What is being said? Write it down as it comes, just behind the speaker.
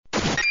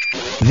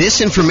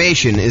This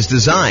information is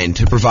designed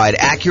to provide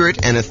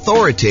accurate and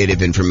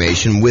authoritative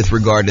information with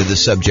regard to the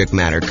subject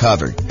matter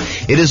covered.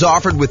 It is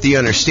offered with the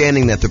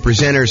understanding that the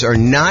presenters are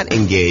not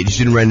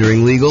engaged in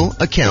rendering legal,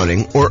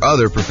 accounting, or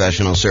other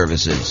professional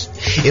services.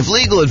 If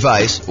legal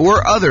advice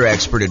or other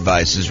expert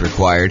advice is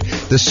required,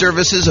 the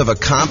services of a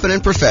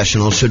competent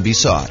professional should be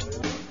sought.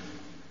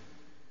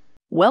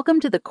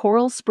 Welcome to the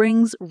Coral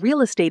Springs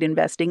Real Estate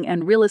Investing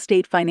and Real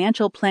Estate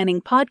Financial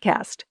Planning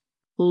Podcast.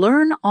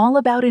 Learn all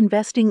about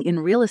investing in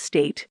real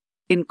estate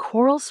in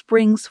Coral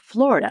Springs,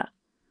 Florida.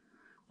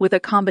 With a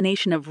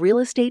combination of real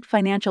estate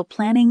financial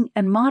planning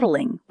and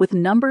modeling with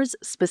numbers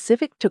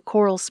specific to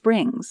Coral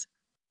Springs,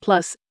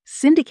 plus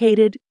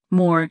syndicated,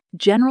 more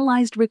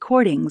generalized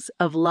recordings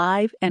of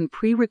live and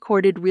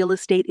pre-recorded real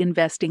estate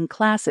investing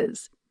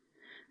classes.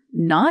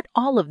 Not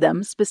all of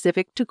them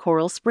specific to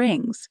Coral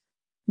Springs.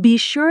 Be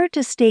sure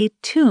to stay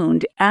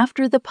tuned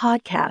after the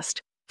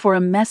podcast for a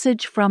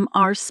message from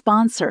our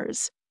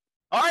sponsors.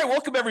 All right,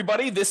 welcome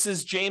everybody. This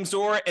is James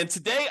Orr, and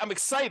today I'm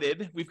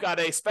excited. We've got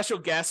a special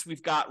guest.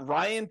 We've got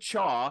Ryan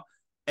Chaw,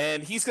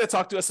 and he's going to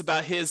talk to us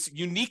about his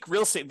unique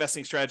real estate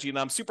investing strategy, and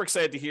I'm super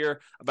excited to hear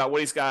about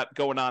what he's got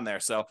going on there.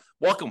 So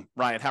welcome,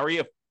 Ryan. How are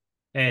you?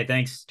 Hey,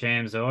 thanks,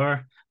 James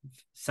Orr.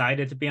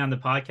 Excited to be on the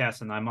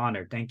podcast, and I'm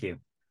honored. Thank you.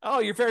 Oh,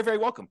 you're very, very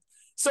welcome.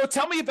 So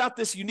tell me about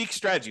this unique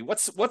strategy.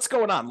 What's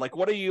going on? Like,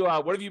 what have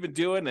you been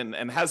doing,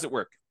 and how does it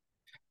work?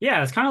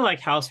 Yeah, it's kind of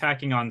like house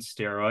hacking on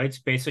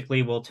steroids.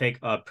 Basically, we'll take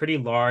a pretty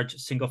large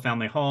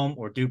single-family home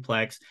or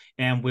duplex,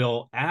 and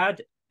we'll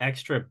add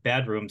extra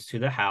bedrooms to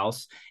the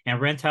house and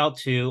rent out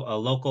to a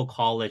local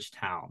college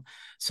town.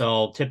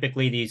 So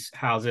typically, these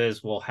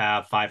houses will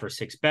have 5 or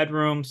 6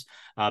 bedrooms,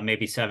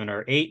 maybe 7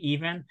 or 8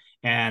 even,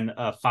 and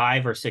a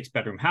 5 or 6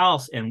 bedroom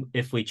house. And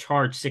if we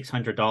charge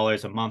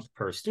 $600 a month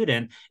per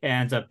student, it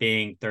ends up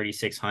being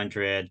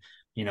 $3,600.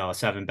 A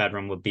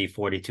 7-bedroom would be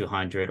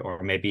 $4,200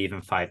 or maybe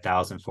even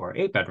 $5,000 for an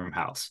 8-bedroom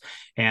house.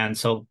 And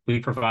so we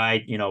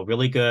provide,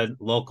 really good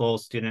local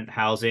student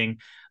housing,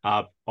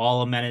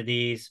 all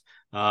amenities,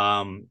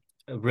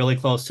 really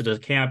close to the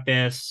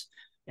campus.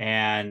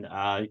 And,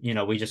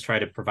 we just try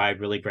to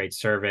provide really great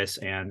service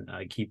and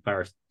keep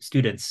our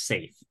students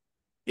safe.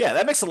 Yeah,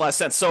 that makes a lot of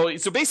sense. So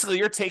basically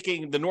you're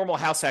taking the normal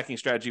house hacking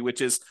strategy,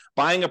 which is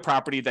buying a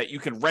property that you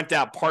can rent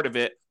out part of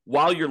it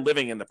while you're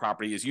living in the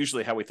property is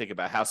usually how we think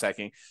about house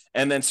hacking.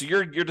 And then so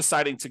you're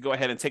deciding to go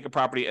ahead and take a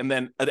property and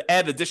then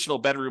add additional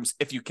bedrooms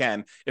if you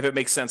can, if it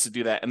makes sense to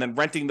do that, and then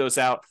renting those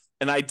out.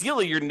 And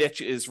ideally your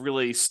niche is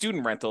really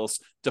student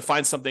rentals, to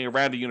find something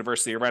around a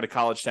university, around a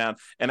college town,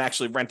 and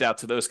actually rent out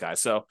to those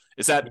guys. So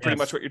is that pretty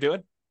much what you're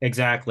doing?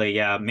 Exactly.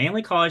 Yeah.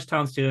 Mainly college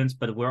town students,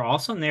 but we're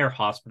also near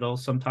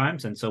hospitals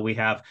sometimes. And so we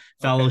have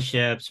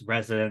fellowships,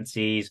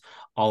 residencies,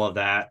 all of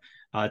that.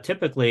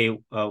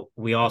 Typically,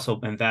 we also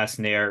invest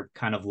near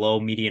kind of low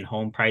median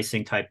home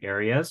pricing type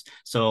areas.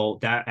 So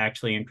that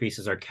actually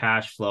increases our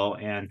cash flow.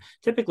 And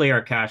typically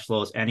our cash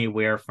flow is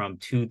anywhere from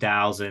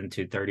 $2,000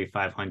 to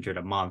 $3,500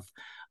 a month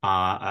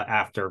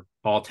after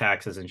all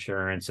taxes,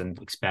 insurance, and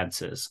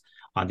expenses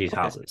on these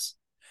houses.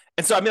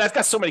 And so, I've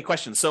got so many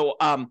questions. So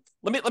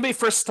let me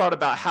first start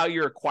about how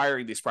you're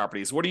acquiring these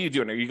properties. What are you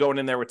doing? Are you going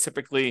in there with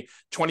typically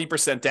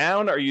 20%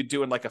 down? Are you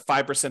doing like a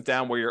 5%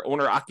 down where you're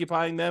owner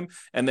occupying them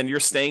and then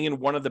you're staying in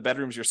one of the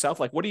bedrooms yourself?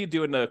 Like, what are you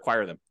doing to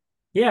acquire them?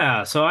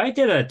 Yeah, so I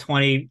did a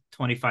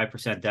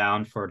 25%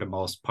 down for the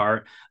most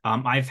part.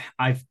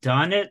 I've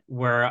done it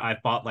where I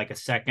bought like a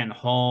second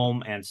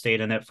home and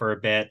stayed in it for a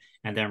bit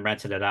and then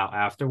rented it out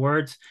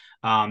afterwards.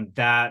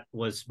 That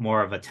was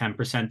more of a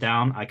 10%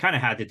 down. I kind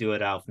of had to do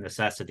it out of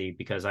necessity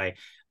because I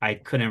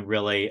couldn't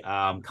really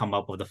come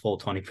up with the full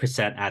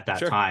 20% at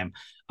that time.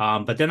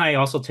 But then I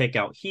also take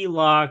out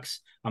HELOCs.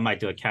 I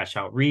might do a cash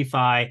out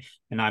refi,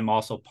 and I'm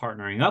also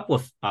partnering up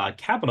with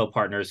capital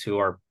partners who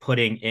are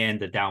putting in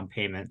the down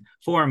payment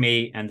for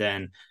me. And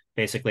then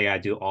basically I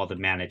do all the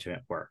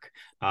management work.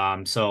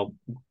 So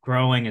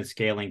growing and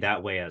scaling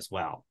that way as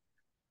well.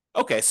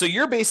 Okay, so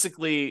you're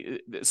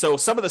basically, so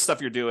some of the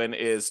stuff you're doing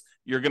is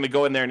you're going to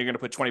go in there and you're going to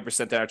put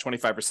 20% down or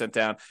 25%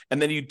 down,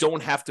 and then you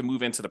don't have to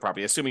move into the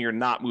property, assuming you're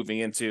not moving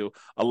into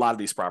a lot of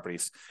these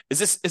properties. Is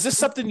this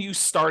something you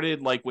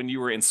started like when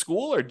you were in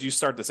school, or did you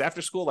start this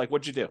after school? Like,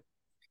 what'd you do?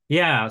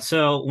 Yeah,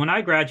 so when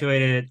I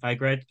graduated, I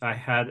graduated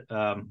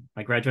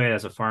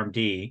as a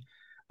PharmD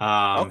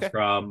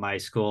from my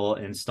school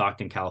in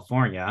Stockton,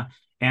 California.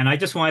 And I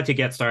just wanted to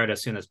get started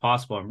as soon as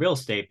possible in real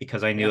estate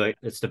because I knew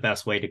it's the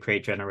best way to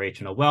create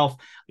generational wealth.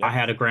 I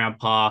had a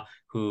grandpa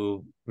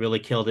who really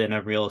killed it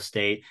in real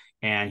estate,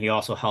 and he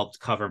also helped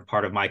cover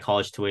part of my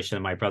college tuition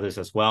and my brothers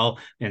as well.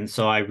 And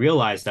so I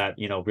realized that,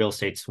 real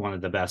estate's one of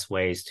the best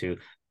ways to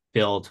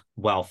build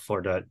wealth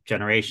for the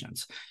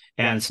generations.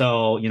 And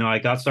so, I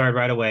got started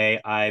right away.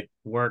 I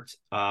worked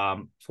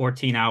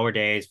 15-hour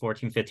days.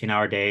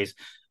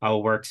 I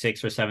will work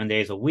 6 or 7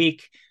 days a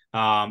week.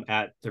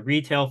 at the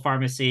retail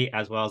pharmacy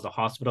as well as the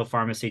hospital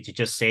pharmacy to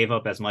just save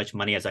up as much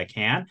money as I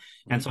can.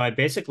 And so I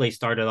basically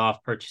started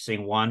off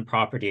purchasing one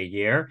property a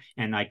year,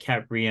 and I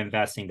kept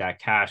reinvesting that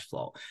cash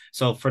flow.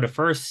 So for the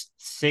first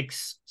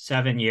 6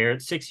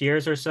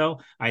 years or so,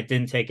 I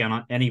didn't take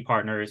on any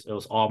partners. It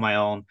was all my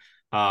own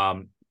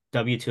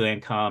W-2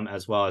 income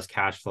as well as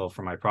cash flow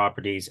for my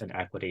properties and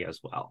equity as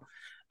well.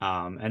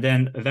 And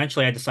then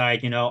eventually I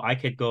decided, I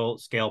could go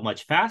scale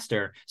much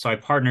faster. So I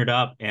partnered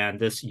up, and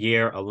this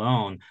year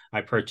alone,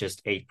 I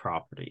purchased 8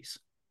 properties.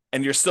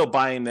 And you're still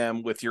buying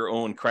them with your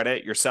own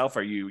credit yourself?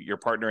 You're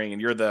partnering and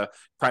you're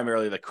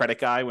primarily the credit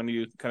guy when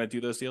you kind of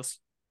do those deals?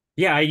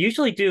 Yeah, I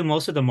usually do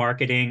most of the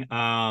marketing.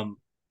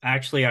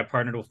 Actually, I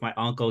partnered with my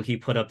uncle. He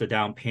put up the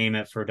down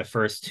payment for the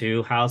first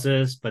 2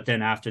 houses. But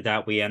then after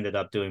that, we ended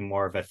up doing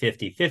more of a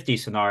 50-50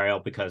 scenario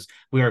because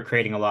we were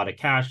creating a lot of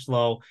cash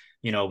flow.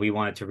 We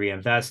wanted to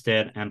reinvest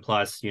it. And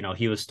plus,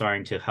 he was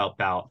starting to help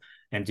out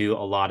and do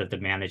a lot of the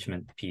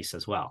management piece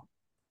as well.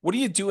 What are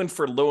you doing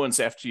for loans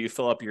after you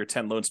fill up your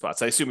 10 loan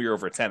spots? I assume you're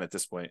over 10 at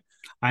this point.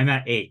 I'm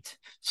at 8.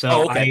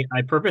 So okay.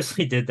 I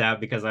purposely did that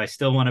because I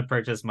still want to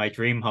purchase my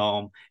dream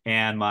home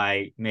and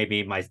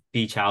maybe my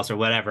beach house or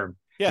whatever.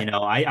 Yeah.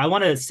 I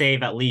want to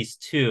save at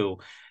least 2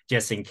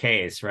 just in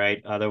case,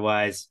 right?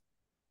 Otherwise,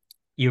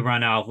 you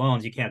run out of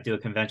loans. You can't do a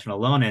conventional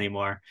loan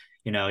anymore.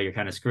 You're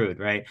kind of screwed,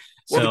 right?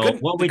 Well, so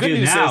what we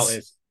do now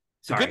is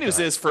the good news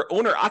is for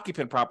owner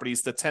occupant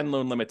properties, the 10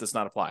 loan limit does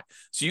not apply.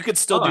 So you could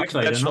still do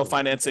conventional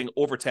financing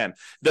over 10.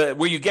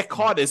 Where you get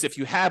caught is if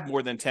you have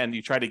more than 10,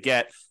 you try to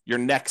get your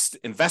next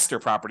investor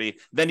property,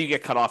 then you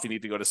get cut off. You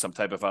need to go to some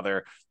type of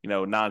other,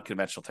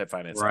 non-conventional type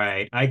financing.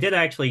 Right. I did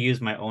actually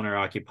use my owner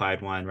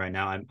occupied one right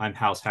now. I'm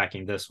house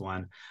hacking this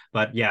one,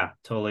 but yeah,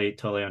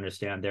 totally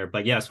understand there.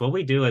 But yes, what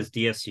we do is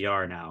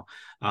DSCR now.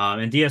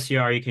 In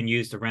DSCR, you can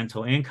use the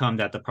rental income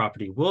that the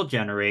property will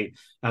generate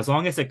as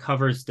long as it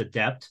covers the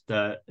debt,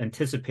 the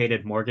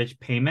anticipated mortgage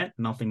payment,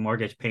 monthly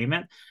mortgage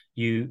payment.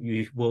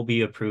 You will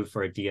be approved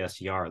for a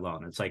DSCR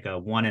loan. It's like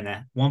a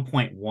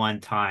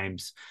 1.1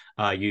 times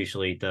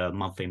usually the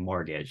monthly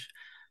mortgage.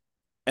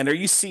 And are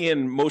you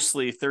seeing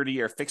mostly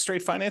 30-year fixed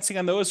rate financing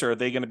on those, or are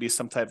they going to be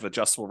some type of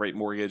adjustable rate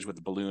mortgage with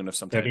a balloon of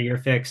some type? 30-year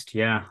fixed,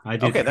 yeah. I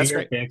do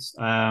 30-year fixed.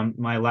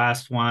 My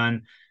last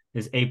one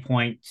is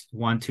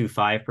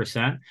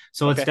 8.125%.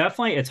 So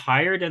it's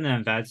higher than the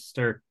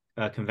investor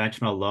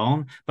conventional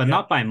loan, but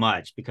not by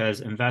much, because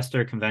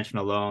investor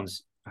conventional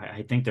loans,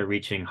 I think they're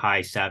reaching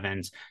high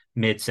 7s,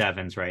 mid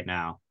 7s right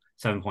now,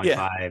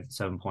 7.5,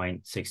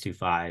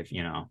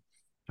 7.625,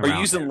 Are you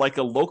using like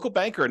a local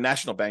bank or a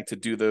national bank to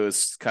do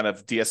those kind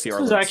of DSCR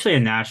loans? This is actually a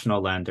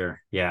national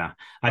lender. Yeah.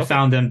 I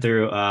found them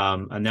through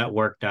a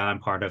network that I'm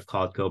part of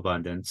called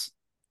GoBundance.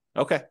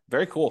 Okay,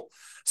 very cool.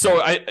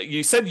 So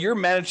you said you're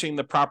managing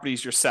the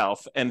properties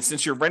yourself, and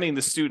since you're renting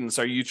the students,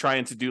 are you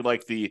trying to do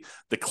like the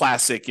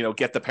classic,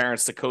 get the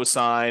parents to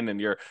co-sign,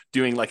 and you're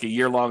doing like a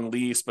year-long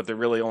lease, but they're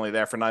really only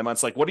there for 9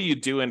 months? Like, what are you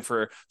doing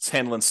for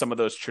handling some of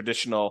those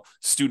traditional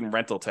student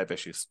rental type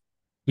issues?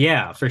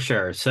 Yeah, for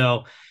sure.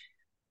 So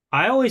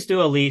I always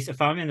do a lease.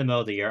 If I'm in the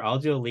middle of the year, I'll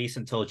do a lease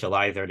until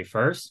July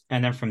 31st.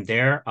 And then from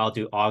there, I'll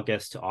do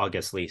August to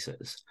August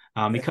leases.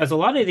 Because a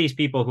lot of these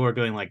people who are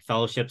doing like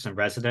fellowships and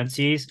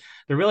residencies,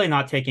 they're really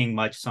not taking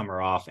much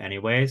summer off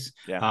anyways.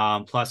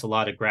 Yeah. Plus a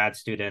lot of grad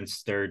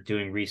students, they're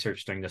doing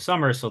research during the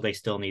summer, so they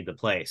still need the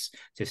place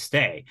to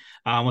stay.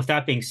 With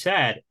that being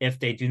said, if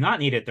they do not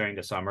need it during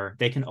the summer,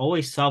 they can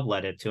always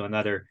sublet it to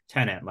another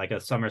tenant, like a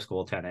summer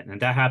school tenant.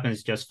 And that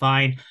happens just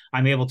fine.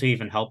 I'm able to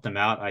even help them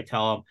out. I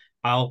tell them,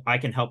 I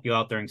can help you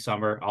out during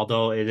summer,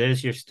 although it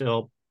is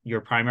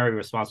your primary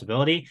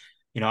responsibility.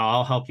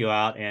 I'll help you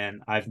out,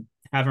 and I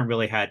haven't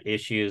really had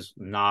issues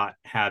not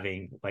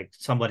having like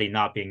somebody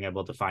not being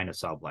able to find a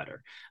subletter.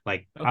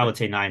 Like I would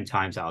say 9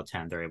 times out of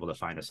 10, they're able to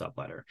find a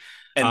subletter.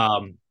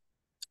 And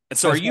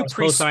so, are you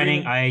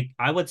co-signing? I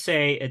would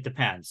say it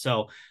depends.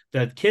 So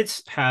the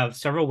kids have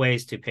several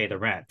ways to pay the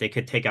rent. They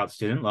could take out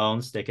student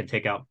loans. They can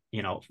take out,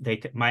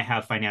 might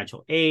have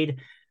financial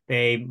aid.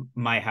 They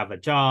might have a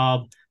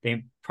job.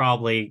 They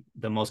probably,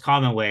 the most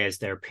common way is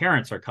their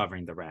parents are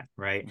covering the rent,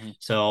 right? Mm-hmm.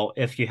 So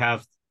if you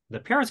have the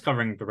parents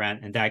covering the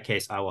rent, in that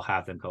case, I will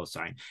have them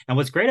co-sign. And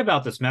what's great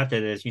about this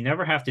method is you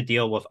never have to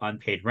deal with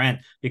unpaid rent,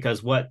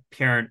 because what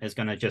parent is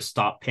going to just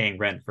stop paying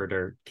rent for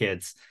their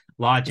kids'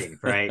 lodging,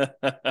 right?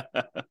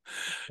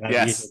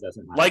 Yes,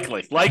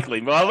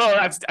 likely. Well,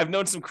 although I've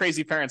known some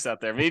crazy parents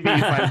out there. Maybe you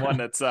find one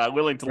that's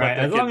willing to let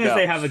their as long kid as go.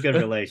 They have a good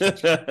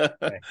relationship.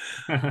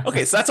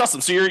 Okay, so that's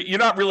awesome. So you're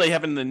not really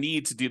having the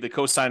need to do the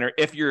co-signer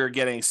if you're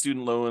getting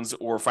student loans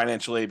or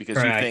financial aid,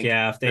 because you think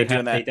if they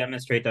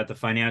demonstrate that the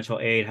financial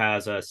aid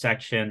has a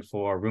section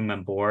for room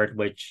and board,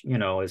 which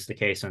is the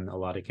case in a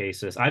lot of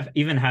cases. I've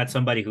even had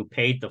somebody who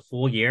paid the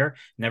full year,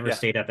 never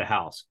stayed at the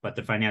house, but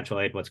the financial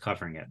aid was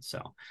covering it.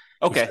 So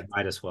said,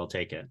 might as well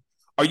take it.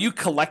 Are you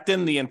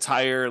collecting the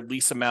entire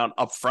lease amount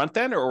up front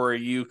then, or are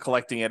you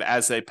collecting it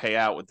as they pay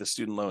out with the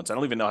student loans? I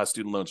don't even know how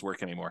student loans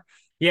work anymore.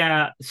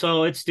 Yeah,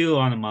 so it's due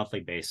on a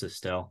monthly basis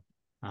still.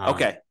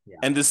 Okay. Yeah.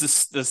 And does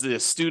the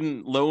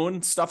student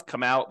loan stuff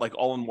come out like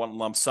all in one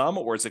lump sum,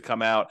 or does it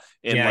come out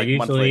in Yeah, like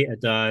usually monthly?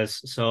 it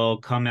does. So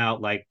come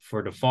out like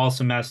for the fall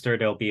semester,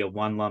 there'll be a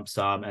one lump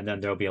sum, and then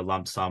there'll be a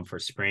lump sum for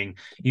spring.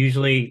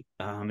 Usually,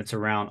 it's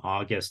around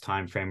August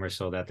timeframe or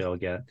so that they'll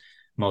get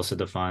most of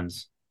the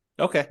funds,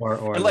 Okay. or a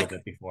And little like,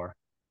 bit before.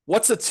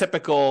 what's a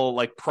typical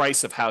like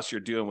price of house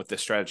you're doing with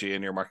this strategy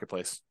in your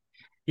marketplace?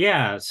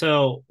 Yeah,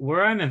 so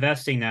where I'm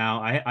investing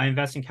now, I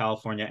invest in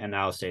California and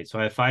out of state. So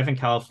I have five in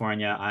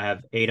California. I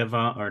have eight of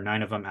them or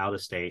nine of them out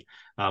of state,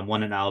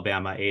 one in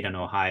Alabama, eight in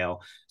Ohio.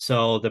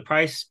 So the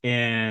price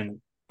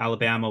in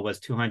Alabama was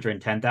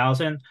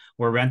 210,000.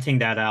 We're renting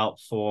that out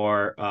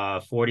for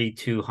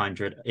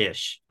 4,200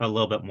 ish, a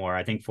little bit more.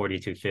 I think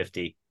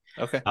 4,250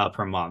 Okay.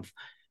 per month.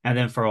 And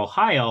then for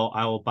Ohio,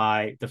 I will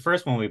buy the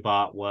first one we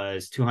bought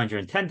was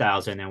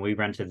 210,000, and we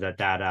rented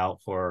that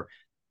out for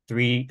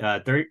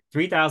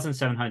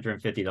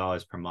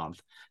 $3,750 per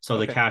month. So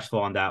the Okay. cash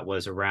flow on that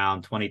was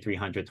around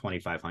 2,300,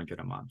 2,500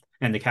 a month.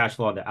 And the cash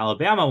flow on the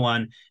Alabama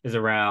one is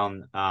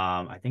around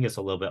I think it's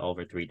a little bit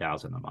over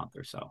 3,000 a month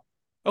or so.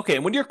 Okay.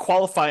 And when you're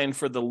qualifying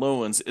for the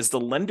loans, is the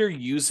lender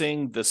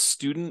using the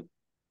student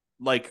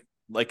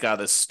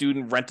the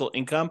student rental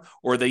income,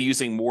 or are they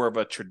using more of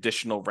a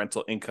traditional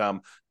rental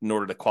income in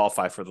order to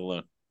qualify for the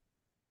loan?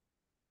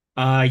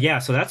 Yeah,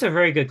 so that's a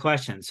very good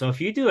question. So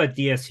if you do a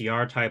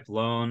DSCR type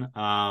loan,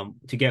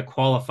 to get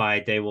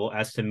qualified, they will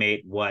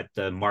estimate what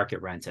the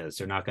market rent is.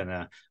 They're not going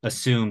to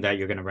assume that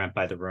you're going to rent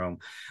by the room.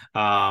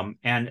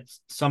 And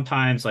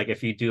sometimes, like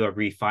if you do a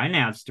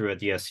refinance through a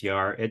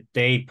DSCR,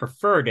 they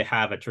prefer to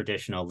have a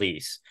traditional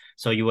lease.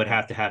 So you would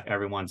have to have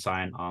everyone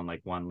sign on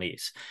like one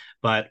lease.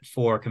 But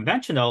for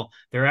conventional,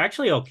 they're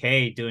actually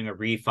okay doing a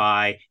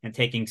refi and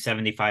taking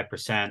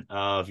 75%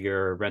 of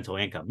your rental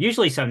income.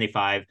 Usually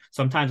 75,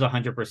 sometimes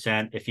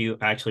 100% if you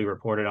actually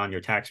report it on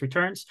your tax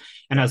returns.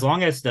 And as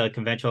long as the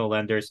conventional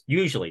lenders,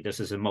 usually this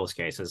is in most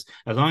cases,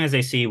 as long as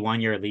they see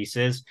 1 year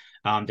leases,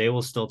 they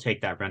will still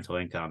take that rental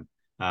income.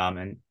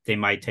 And they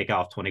might take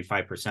off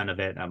 25% of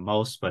it at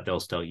most, but they'll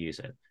still use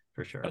it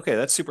for sure. Okay,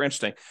 that's super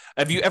interesting.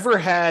 Have you ever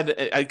had,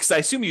 because I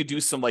assume you do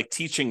some like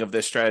teaching of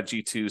this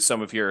strategy to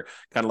some of your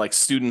kind of like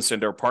students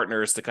and or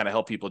partners to kind of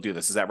help people do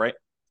this. Is that right?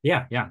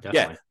 Yeah, Yeah.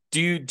 definitely.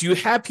 Do you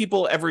have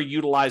people ever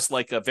utilize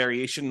like a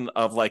variation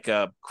of like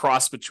a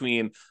cross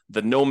between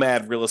the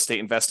nomad real estate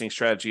investing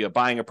strategy of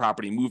buying a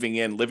property, moving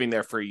in, living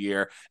there for a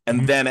year,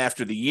 and Mhm. then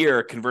after the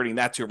year converting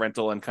that to a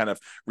rental and kind of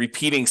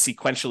repeating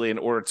sequentially in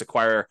order to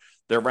acquire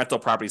their rental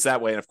properties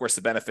that way? And of course,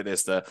 the benefit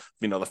is the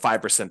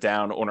 5%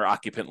 down owner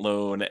occupant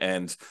loan,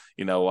 and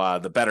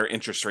the better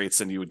interest rates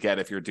than you would get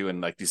if you're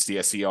doing like these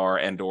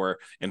DSCR and or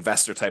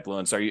investor type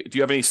loans. Do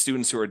you have any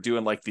students who are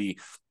doing like the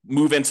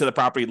move into the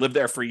property, live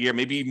there for a year,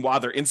 maybe even while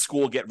they're in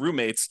school, get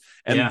roommates,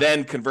 and Yeah.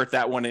 then convert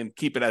that one and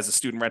keep it as a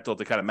student rental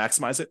to kind of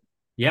maximize it?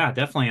 Yeah,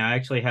 definitely. I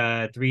actually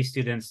had three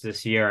students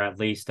this year at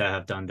least that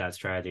have done that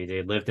strategy.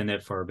 They lived in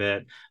it for a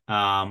bit,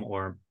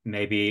 or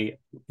maybe,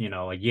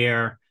 a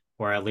year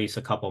or at least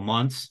a couple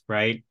months,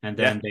 right? And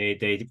Yeah. then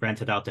they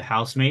rented out to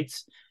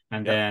housemates,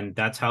 and Yep. then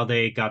that's how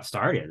they got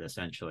started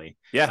essentially.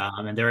 Yeah.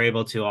 And they're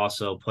able to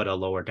also put a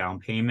lower down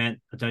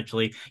payment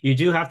potentially. You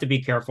do have to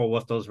be careful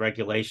with those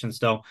regulations,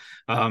 though.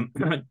 Um,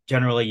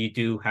 Generally, you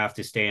do have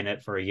to stay in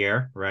it for a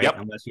year, right? Yep.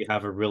 Unless you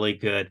have a really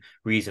good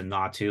reason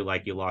not to,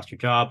 like you lost your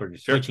job or you're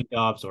Sure. switching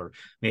jobs, or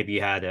maybe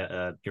you had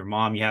your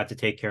mom you had to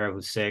take care of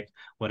who's sick,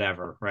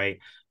 whatever, right?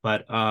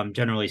 But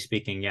generally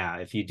speaking, yeah,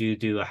 if you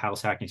do a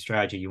house hacking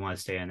strategy, you want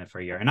to stay in it for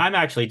a year. And I'm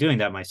actually doing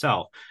that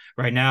myself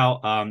right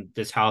now.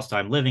 This house that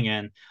I'm living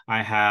in,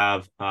 I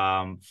have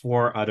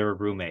four other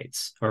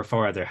roommates or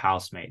four other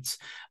housemates,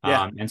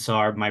 Yeah. and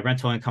so my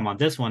rental income on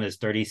this one is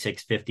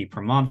 3,650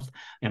 per month,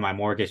 and my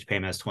mortgage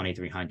payment is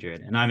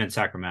 2,300, and I'm in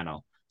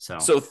Sacramento. So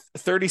So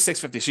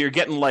 3650. So you're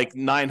getting like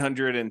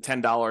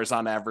 $910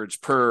 on average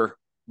per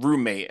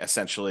roommate,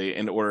 essentially,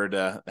 in order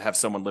to have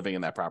someone living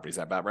in that property. Is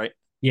that about right?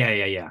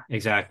 yeah,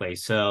 exactly.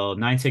 So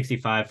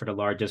 965 for the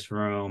largest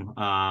room,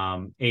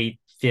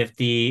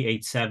 850,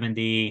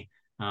 870,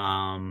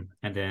 and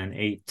then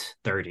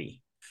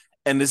 830.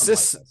 And is Something like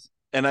this this.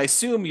 and I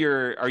assume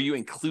are you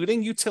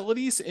including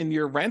utilities in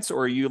your rents,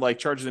 or are you like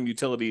charging them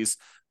utilities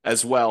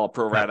as well,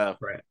 pro rata?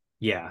 Separate.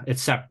 Yeah,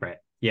 it's separate.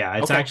 Yeah,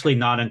 it's Okay. actually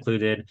not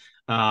included.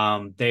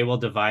 They will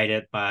divide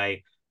it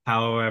by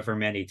however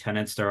many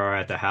tenants there are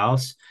at the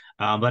house.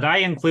 But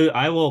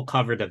I will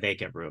cover the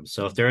vacant room.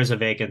 So if there is a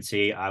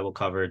vacancy, I will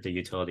cover the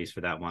utilities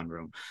for that one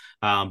room.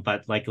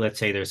 But like, let's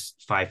say there's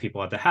five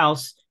people at the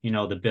house,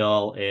 the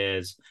bill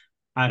is,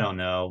 I don't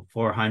know,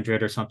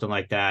 400 or something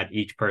like that.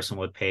 Each person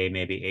would pay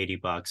maybe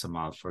 $80 a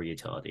month for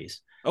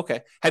utilities.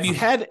 Okay. Have you Um,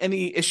 had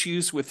any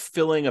issues with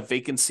filling a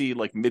vacancy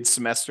like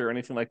mid-semester or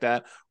anything like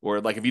that? Or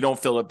like if you don't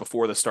fill it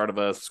before the start of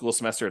a school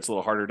semester, it's a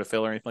little harder to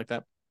fill or anything like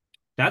that?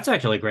 That's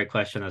actually a great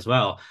question as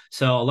well.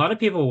 So a lot of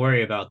people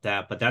worry about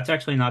that, but that's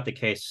actually not the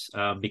case,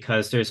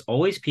 because there's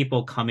always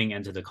people coming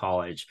into the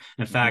college.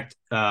 In Mhm. fact,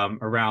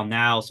 around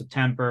now,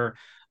 September,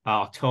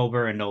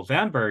 October and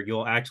November,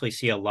 you'll actually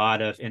see a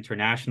lot of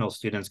international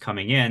students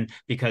coming in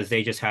because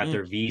they just had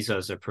their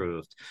visas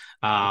approved.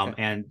 Okay.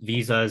 And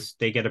visas,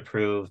 they get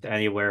approved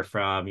anywhere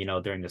from,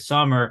 during the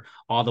summer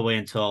all the way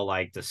until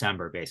like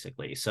December,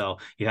 basically. So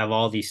you have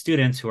all these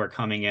students who are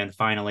coming in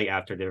finally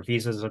after their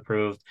visas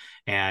approved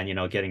and,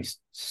 getting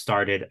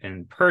started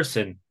in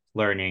person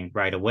learning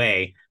right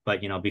away.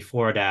 But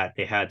before that,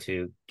 they had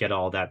to get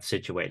all that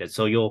situated.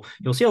 So you'll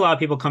see a lot of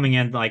people coming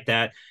in like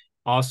that.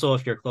 Also,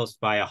 if you're close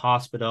by a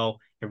hospital,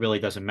 it really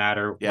doesn't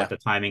matter Yeah. what the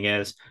timing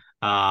is.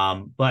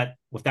 But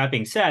with that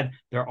being said,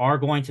 there are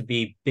going to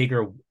be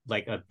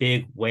like a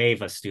big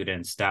wave of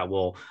students that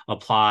will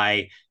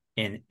apply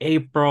in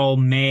April,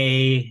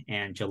 May,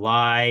 and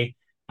July.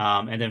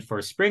 And then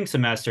for spring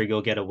semester,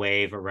 you'll get a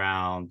wave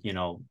around,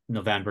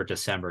 November,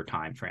 December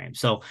timeframe.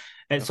 So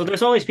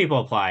there's always people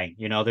applying.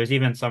 There's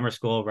even summer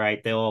school,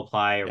 right? They'll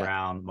apply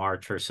around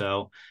March or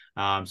so.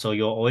 So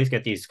you'll always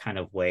get these kind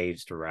of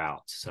waves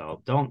throughout.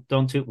 So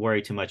don't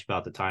worry too much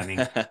about the timing.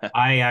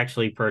 I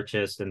actually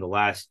purchased in the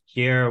last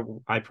year,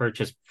 I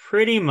purchased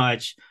pretty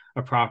much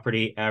a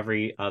property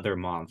every other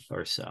month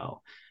or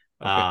so.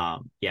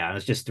 Okay. Yeah, it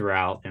was just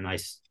throughout, and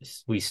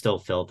we still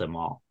filled them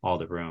all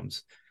the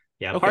rooms.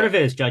 Yeah, part Okay. of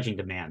it is judging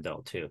demand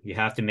though too. You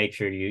have to make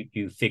sure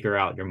you figure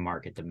out your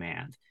market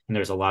demand, and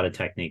there's a lot of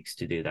techniques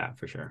to do that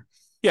for sure.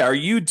 Yeah. Are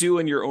you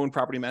doing your own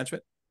property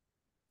management?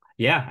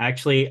 Yeah,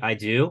 actually, I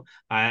do.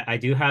 I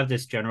do have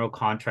this general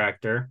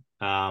contractor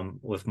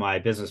with my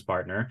business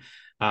partner,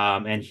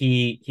 and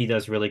he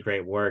does really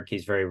great work.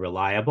 He's very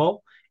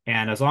reliable,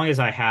 and as long as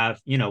I have,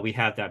 we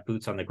have that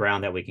boots on the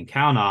ground that we can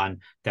count on,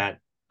 that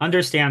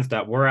understands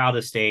that we're out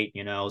of state,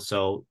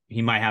 so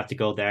he might have to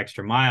go the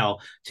extra mile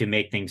to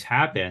make things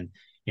happen.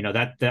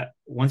 That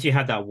once you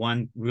have that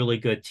one really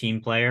good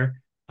team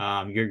player,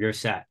 you're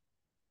set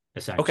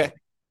essentially. Okay.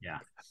 Yeah.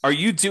 Are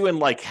you doing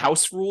like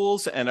house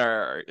rules, and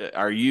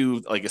are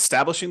you like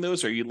establishing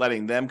those? Or are you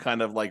letting them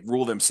kind of like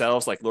rule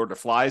themselves, like Lord of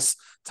the Flies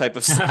type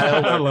of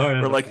style,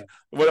 or like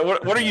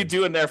what are you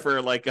doing there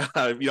for like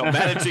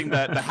managing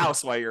the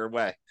house while you're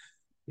away?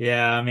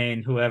 Yeah, I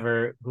mean,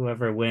 whoever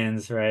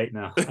wins, right?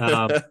 No.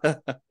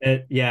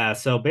 Yeah,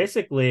 so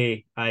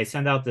basically I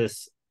send out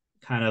this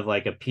kind of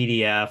like a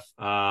PDF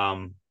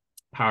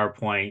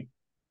PowerPoint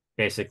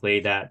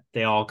basically that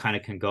they all kind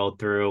of can go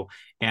through,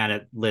 and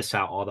it lists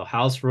out all the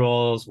house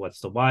rules, what's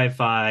the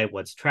Wi-Fi,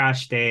 what's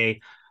trash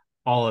day,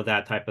 all of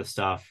that type of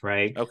stuff,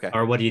 right? Okay.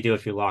 Or what do you do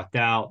if you're locked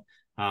out?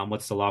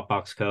 What's the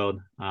lockbox code?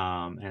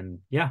 And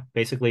yeah,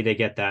 basically they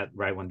get that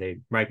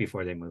right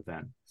before they move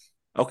in.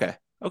 Okay.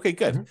 Okay,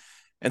 good. Mm-hmm.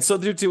 And so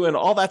they're doing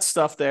all that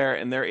stuff there,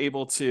 and they're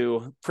able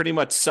to pretty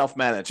much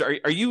self-manage.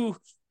 Are you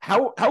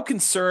how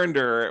concerned,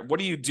 or what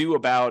do you do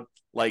about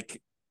like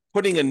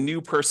putting a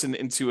new person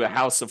into a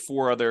house of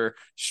four other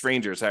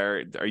strangers?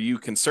 Are you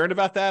concerned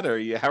about that, or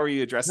how are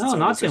you addressing No, some of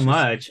not those too issues?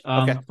 much.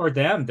 Okay. For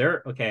them,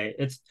 they're okay.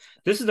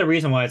 This is the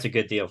reason why it's a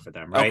good deal for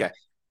them, right? Okay.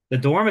 The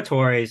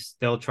dormitories,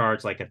 they'll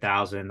charge like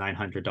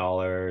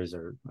 $1,900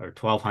 or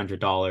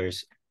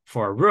 $1,200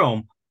 for a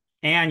room,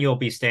 and you'll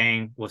be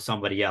staying with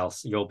somebody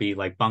else. You'll be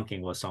like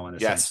bunking with someone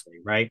Yes. essentially,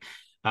 right?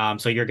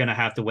 So you're gonna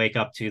have to wake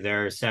up to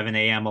their 7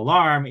 a.m.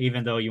 alarm,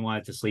 even though you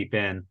wanted to sleep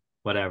in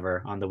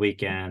whatever on the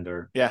weekend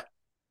or Yeah.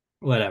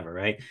 whatever,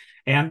 right?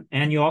 And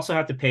you also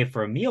have to pay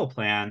for a meal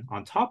plan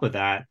on top of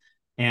that.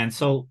 And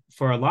so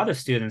for a lot of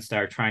students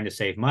that are trying to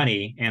save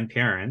money and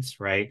parents,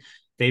 right,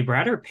 they'd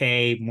rather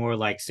pay more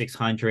like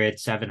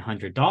 $600,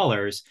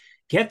 $700,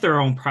 get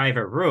their own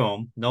private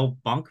room, no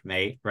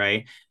bunkmate,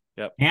 right?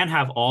 Yep. And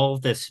have all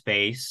of this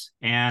space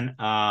and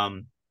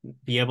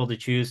be able to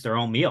choose their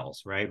own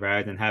meals, right?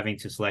 Rather than having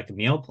to select a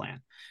meal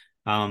plan.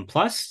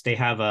 Plus, they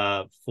have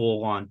a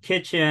full-on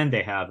kitchen,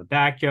 they have a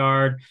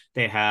backyard,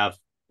 they have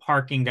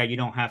parking that you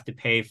don't have to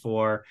pay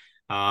for.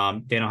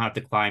 They don't have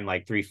to climb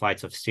like 3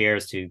 flights of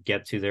stairs to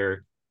get to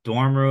their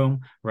dorm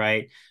room,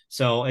 right?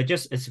 So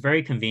it's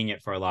very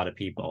convenient for a lot of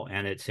people,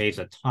 and it saves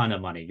a ton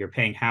of money. You're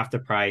paying half the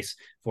price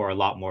for a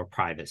lot more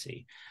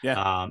privacy.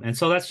 Yeah. And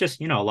so that's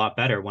just, a lot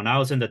better. When I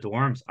was in the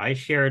dorms, I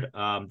shared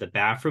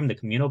the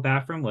communal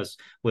bathroom was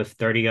with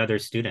 30 other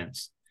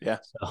students. Yeah.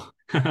 So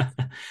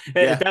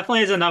it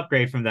definitely is an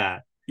upgrade from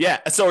that. Yeah.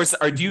 So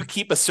do you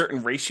keep a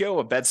certain ratio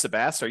of beds to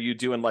baths? Are you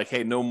doing like,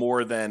 hey, no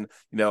more than,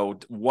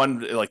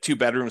 like 2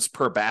 bedrooms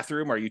per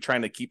bathroom? Are you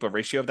trying to keep a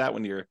ratio of that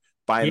when you're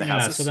buying the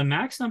houses? So the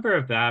max number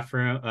of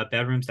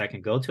bedrooms that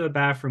can go to a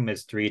bathroom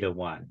is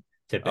 3-to-1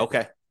 typically.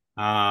 Okay.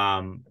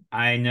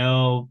 I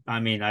know, I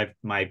mean,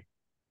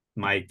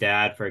 my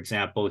dad, for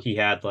example, he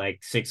had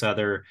like 5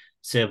 other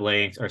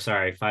siblings,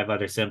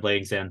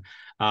 and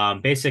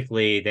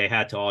basically they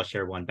had to all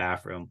share one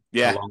bathroom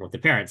along with the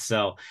parents.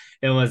 So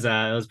it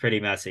was pretty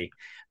messy.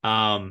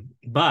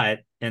 But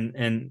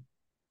in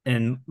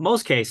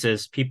most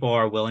cases, people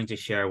are willing to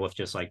share with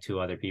just like 2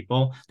 other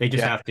people. They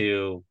just have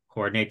to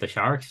coordinate the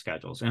shower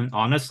schedules. And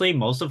honestly,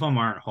 most of them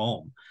aren't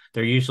home.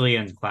 They're usually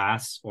in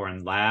class or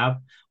in lab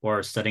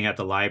or studying at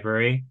the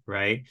library,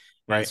 right?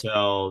 Right. And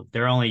so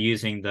they're only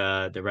using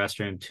the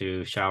restroom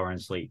to shower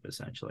and sleep,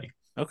 essentially.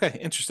 Okay,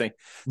 interesting.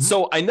 Mhm.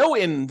 So I know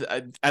and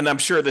I'm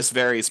sure this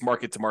varies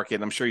market to market.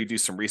 And I'm sure you do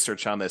some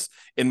research on this.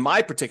 In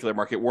my particular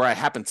market where I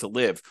happen to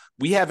live,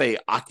 we have a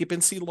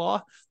occupancy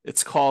law.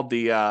 It's called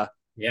Yeah.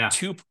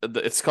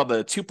 it's called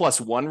the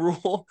 2+1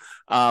 rule.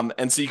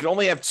 And so you can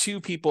only have two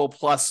people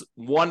plus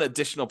one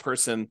additional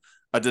person,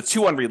 the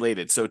two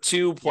unrelated. So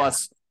two Yeah.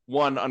 plus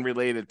one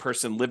unrelated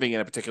person living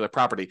in a particular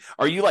property.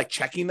 Are you like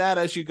checking that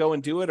as you go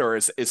and do it, or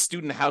is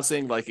student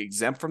housing like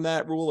exempt from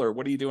that rule, or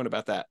what are you doing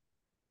about that?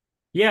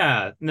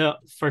 Yeah, no,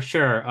 for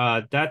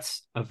sure.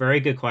 That's a very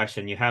good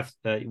question.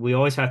 We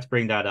always have to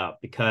bring that up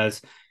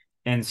because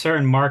in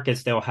certain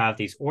markets, they'll have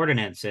these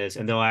ordinances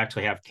and they'll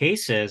actually have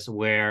cases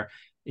where,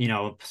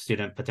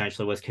 student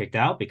potentially was kicked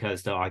out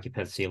because the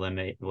occupancy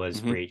limit was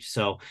Mm-hmm. breached.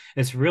 So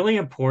it's really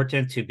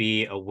important to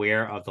be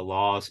aware of the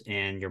laws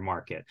in your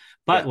market.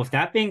 But Yeah. with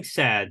that being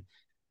said,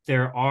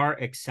 there are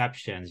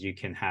exceptions you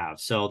can have.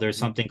 So there's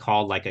Mm-hmm. something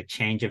called like a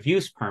change of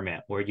use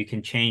permit, where you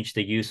can change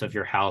the use of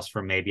your house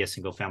from maybe a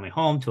single family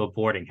home to a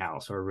boarding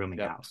house or a rooming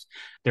Yep. house.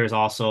 There's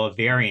also a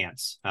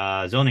variance,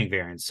 zoning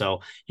variance.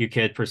 So you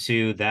could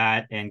pursue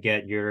that and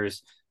get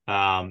yours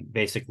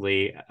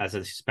basically as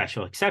a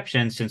special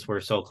exception, since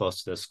we're so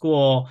close to the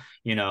school,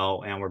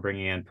 and we're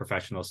bringing in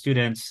professional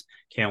students.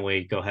 Can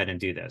we go ahead and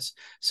do this?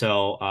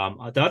 So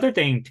the other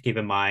thing to keep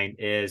in mind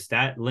is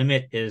that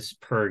limit is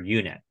per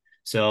unit.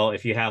 So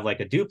if you have like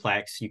a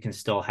duplex, you can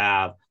still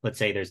have, let's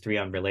say there's three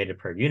unrelated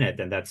per unit,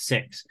 then that's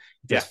six.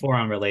 If Yeah. there's four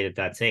unrelated,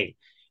 that's eight.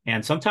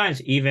 And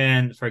sometimes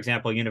even, for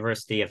example,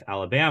 University of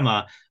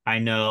Alabama, I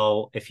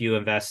know if you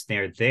invest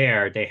near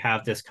there, they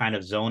have this kind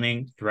of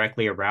zoning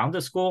directly around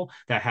the school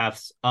that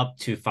has up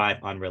to five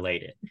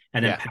unrelated.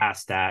 And then Yeah.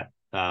 past that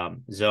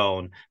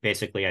zone,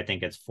 basically, I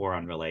think it's four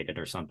unrelated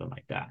or something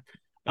like that.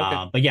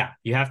 Okay. But yeah,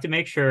 you have to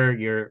make sure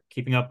you're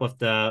keeping up with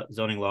the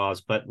zoning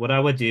laws. But what I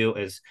would do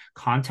is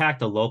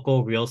contact a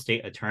local real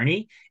estate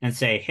attorney and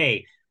say,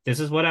 hey, this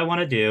is what I want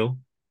to do.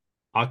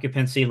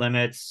 Occupancy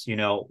limits,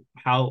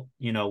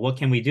 what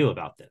can we do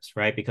about this?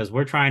 Right. Because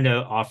we're trying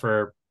to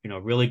offer,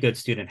 really good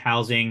student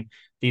housing.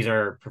 These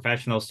are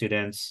professional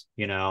students,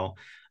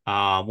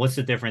 what's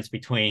the difference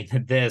between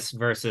this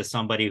versus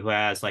somebody who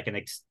has like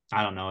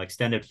I don't know,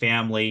 extended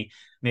family?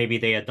 Maybe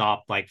they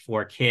adopt like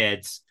four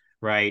kids,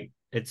 right?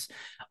 It's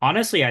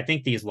honestly, I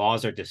think these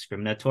laws are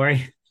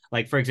discriminatory.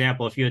 Like, for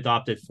example, if you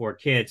adopted four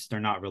kids, they're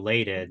not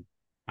related.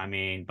 I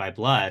mean, by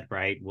blood,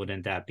 right?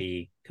 Wouldn't that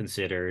be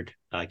considered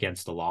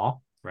against the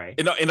law, right?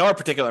 In our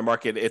particular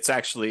market, it's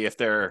actually if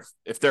they're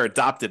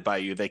adopted by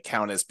you, they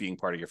count as being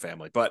part of your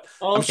family. But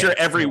Oh, I'm sure okay,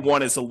 cool.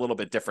 everyone is a little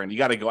bit different. You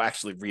got to go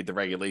actually read the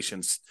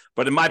regulations.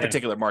 But in my Yeah,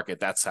 particular market,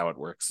 that's how it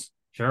works.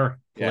 sure.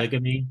 Yeah.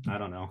 Polygamy, I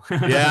don't know.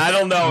 Yeah, I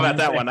don't know I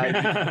about want to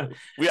that say.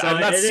 one. So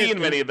I'm not it is seeing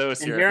many of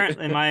those here. inherent,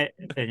 in my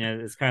opinion,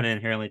 it's kind of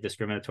inherently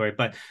discriminatory.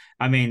 But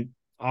I mean,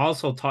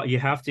 also you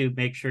have to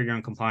make sure you're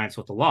in compliance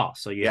with the law.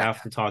 So you Yeah.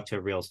 have to talk to a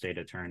real estate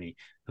attorney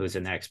who's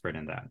an expert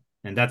in that.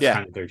 And that's Yeah.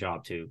 kind of their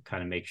job to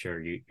kind of make sure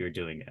you're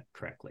doing it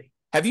correctly.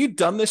 Have you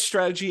done this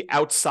strategy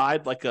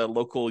outside like a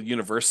local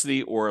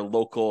university or a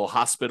local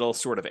hospital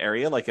sort of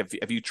area? Like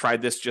have you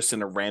tried this just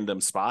in a random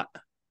spot?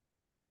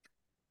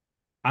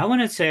 I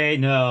wouldn't say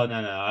no,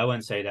 no, no. I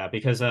wouldn't say that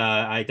because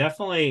I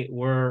definitely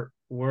we're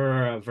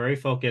very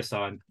focused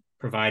on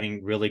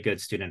providing really good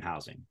student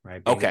housing,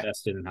 right? Being the Okay. best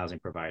student housing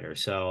provider.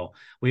 So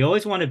we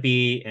always want to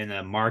be in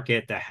a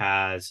market that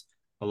has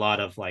a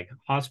lot of like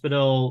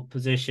hospital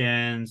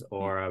positions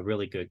or a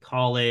really good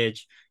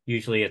college.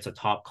 Usually it's a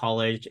top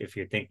college if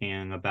you're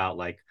thinking about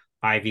like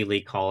Ivy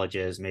League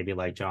colleges, maybe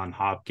like John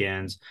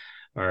Hopkins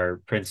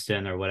or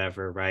Princeton or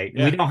whatever, right?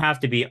 We Yeah. don't have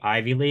to be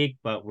Ivy League,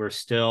 but we're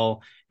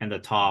still in the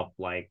top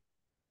like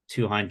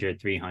 200,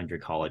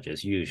 300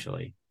 colleges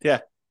usually.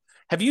 Yeah.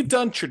 Have you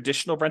done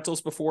traditional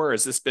rentals before, or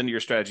has this been your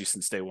strategy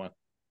since day one?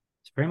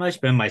 It's pretty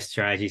much been my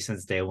strategy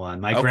since day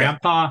one. My Okay.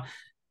 grandpa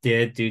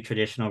did do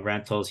traditional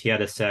rentals. He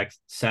had a set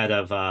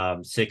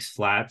of six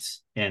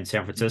flats in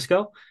San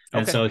Francisco.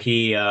 And Okay. so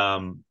he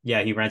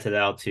rented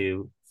out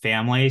to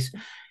families.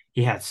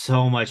 He had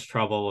so much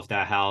trouble with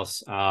that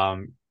house.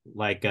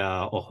 Like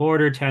a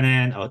hoarder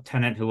tenant, a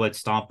tenant who would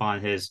stomp on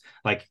his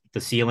like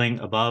the ceiling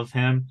above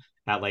him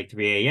at like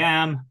 3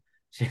 a.m.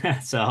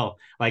 So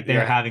like they're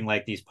Yeah. having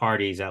like these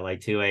parties at like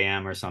 2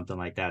 a.m. or something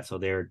like that. So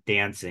they're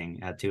dancing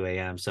at 2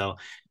 a.m. So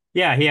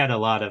yeah, he had a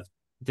lot of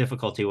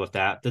difficulty with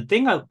that. The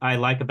thing I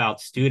like about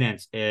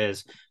students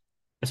is,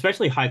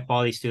 especially high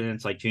quality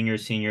students like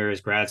juniors,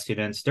 seniors, grad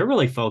students, they're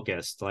really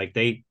focused. Like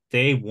they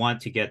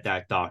want to get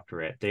that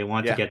doctorate. They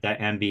want to Yeah. get that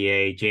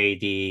MBA,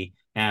 JD,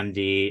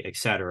 MD,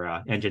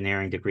 etc.,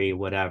 engineering degree,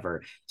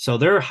 whatever. So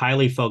they're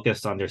highly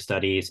focused on their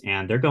studies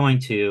and they're going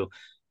to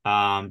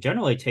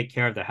generally take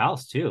care of the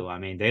house too. I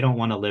mean, they don't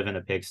want to live in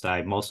a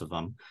pigsty, most of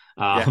them.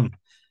 Yeah. Um,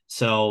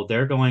 so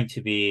they're going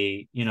to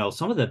be,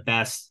 some of the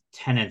best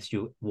tenants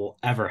you will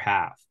ever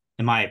have,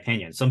 in my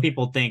opinion. Some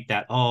people think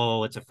that,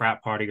 oh, it's a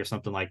frat party or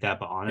something like that.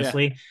 But Yeah.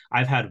 honestly,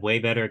 I've had way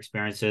better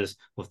experiences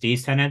with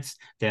these tenants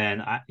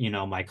than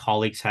my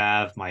colleagues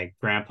have, my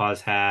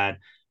grandpa's had,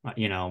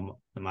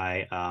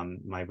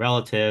 my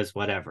relatives,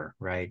 whatever,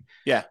 right?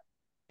 Yeah.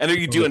 And are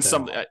you with doing them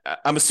some? all.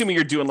 I'm assuming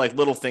you're doing like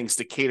little things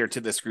to cater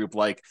to this group,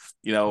 like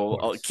Of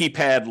course.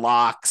 keypad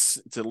locks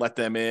to let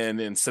them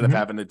in instead of Mhm.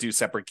 having to do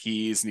separate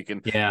keys, and you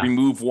can Yeah.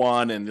 remove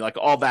one, and like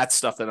all that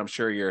stuff that I'm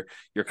sure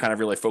you're kind of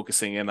really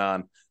focusing in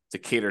on to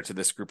cater to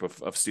this group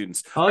of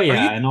students. Oh Are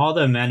yeah, you and all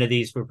the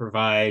amenities we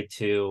provide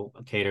to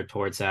cater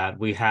towards that.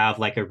 We have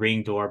like a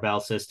Ring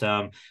doorbell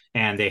system,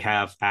 and they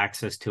have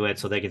access to it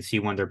so they can see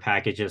when their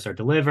packages are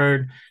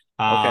delivered.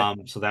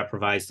 okay? So that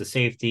provides the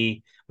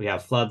safety. We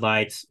have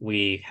floodlights.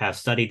 We have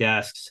study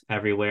desks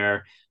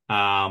everywhere.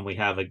 We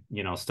have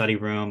a study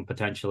room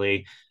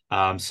potentially.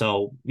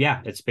 So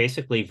yeah, it's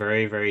basically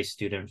very, very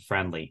student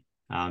friendly,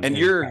 And and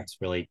attracts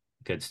really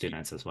good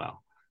students as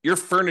well. you're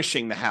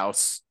furnishing the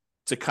house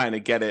to kind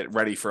of get it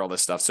ready for all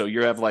this stuff. So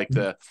you have like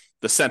the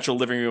central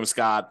living room's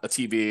got a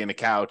TV and a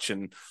couch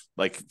and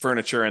like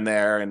furniture in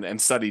there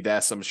and study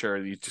desks. I'm sure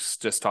you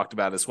just talked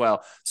about as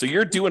well. So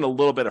you're doing a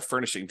little bit of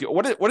furnishing.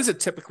 What does it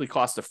typically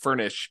cost to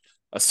furnish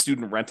a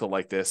student rental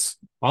like this?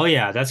 Oh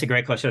yeah, that's a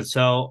great question.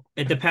 So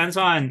it depends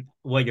on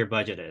what your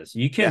budget is.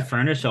 You can Yeah.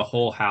 furnish a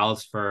whole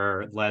house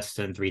for less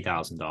than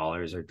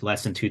 $3,000 or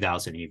less than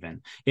 2,000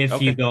 even. If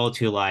you Okay. go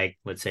to like,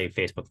 let's say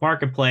Facebook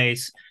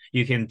Marketplace,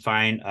 you can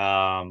find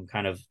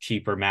kind of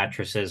cheaper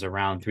mattresses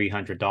around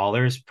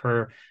 $300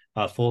 per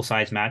full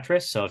size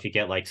mattress. So if you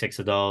get like six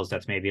of those,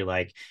 that's maybe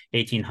like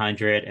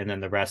 1,800, and then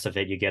the rest of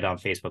it you get on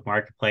Facebook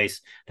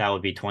Marketplace, that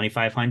would be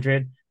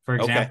 2,500, for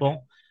Okay.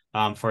 example,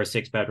 for a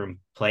six-bedroom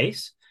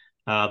place.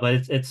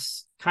 But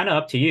it's kind of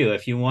up to you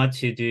if you want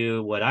to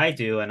do what I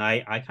do, and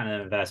I kind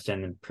of invest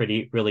in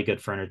pretty really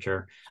good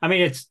furniture. I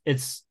mean,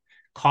 it's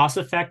cost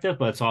effective,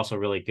 but it's also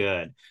really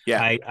good.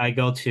 Yeah. I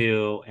go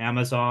to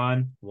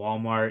Amazon,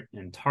 Walmart,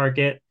 and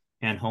Target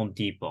and Home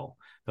Depot.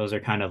 Those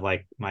are kind of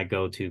like my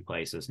go-to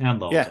places, and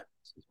Lowe's Yeah.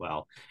 as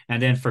well. And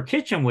then for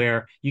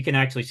kitchenware, you can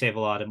actually save a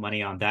lot of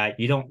money on that.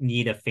 You don't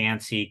need a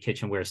fancy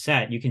kitchenware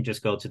set. You can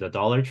just go to the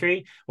Dollar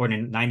Tree or the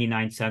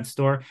 99-cent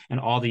store,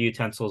 and all the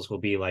utensils will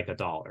be like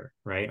 $1,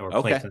 right? Or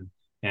plates Okay.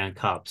 and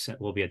cups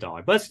will be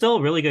 $1. But it's still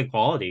really good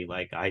quality.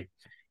 Like I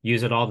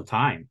use it all the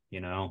time,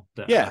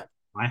 Yeah.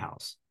 my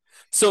house.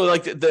 So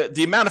like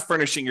the amount of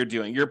furnishing you're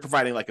doing, you're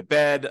providing like a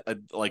bed,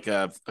 like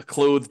a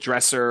clothes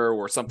dresser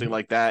or something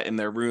like that in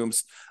their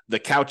rooms, the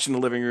couch in the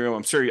living room.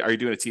 I'm sure. Are you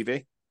doing a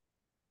TV?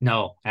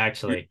 No, You're,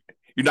 actually,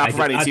 you're not I do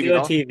providing not TV do at a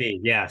all. TV.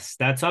 Yes,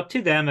 that's up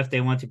to them if they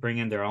want to bring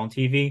in their own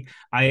TV.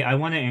 I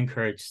want to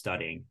encourage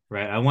studying,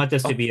 right? I want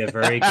this to Oh. be a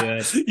very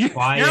good, you're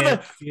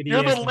quiet,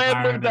 you're the studious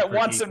landlord environment that for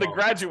wants them to people.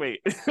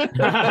 graduate.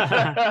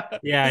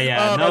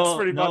 Yeah. Oh, that's No,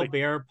 pretty no funny.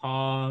 bear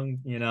pong.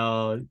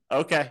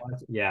 Okay.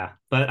 Yeah.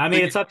 But I So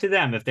mean, it's up to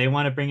them. If they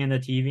want to bring in the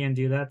TV and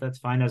do that, that's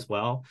fine as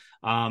well.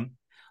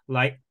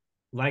 Like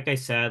like I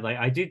said, like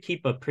I do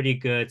keep a pretty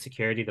good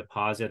security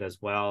deposit as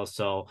well.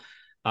 So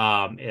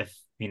if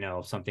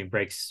something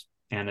breaks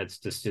and it's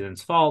the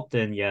student's fault,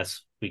 then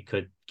yes, we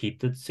could keep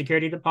the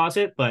security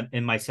deposit. But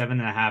in my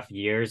 7.5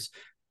 years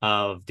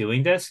of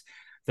doing this,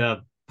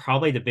 the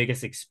probably the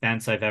biggest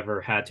expense I've ever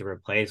had to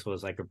replace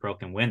was like a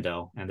broken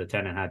window, and the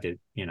tenant had to,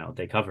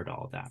 they covered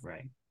all of that,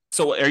 right?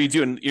 so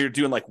you're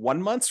doing like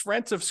 1 month's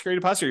rent of security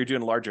deposit, or you're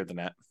doing larger than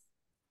that?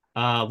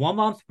 1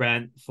 month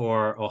rent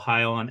for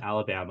Ohio and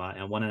Alabama,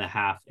 and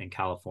 1.5 in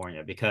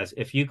California. Because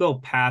if you go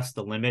past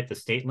the limit, the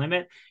state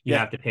limit, you Yeah.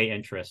 have to pay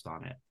interest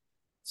on it.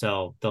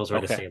 So those are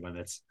the Okay. state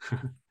limits.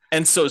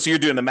 And so you're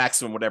doing the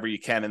maximum whatever you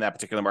can in that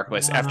particular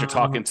marketplace after Uh,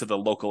 talking to the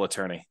local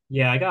attorney.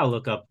 yeah, I gotta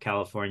look up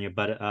California,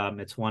 but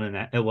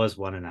it was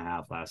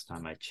 1.5 last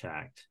time I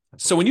checked, I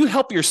So when believe. you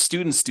help your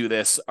students do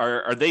this,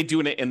 are they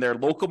doing it in their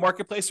local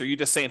marketplace? Or are you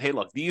just saying, hey,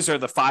 look, these are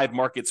the 5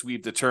 markets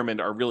we've determined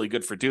are really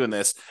good for doing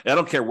this. And I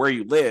don't care where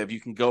you live, you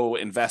can go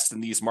invest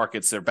in these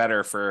markets. They're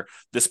better for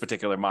this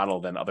particular model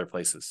than other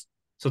places.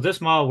 So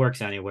this model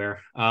works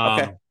anywhere.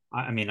 Okay.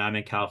 I mean, I'm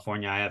in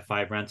California. I have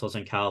 5 rentals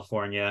in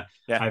California.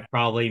 Yeah. I've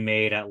probably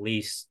made at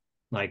least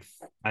like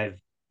I've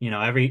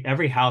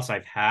every house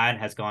I've had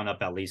has gone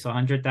up at least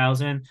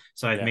 100,000.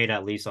 So I've Yeah. made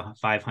at least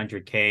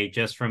 500K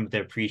just from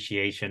the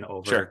appreciation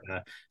over Sure.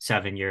 the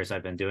 7 years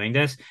I've been doing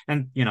this.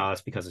 And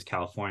that's because it's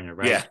California,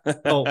 right? Yeah.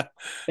 So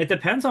it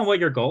depends on what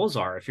your goals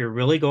are. If you're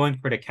really going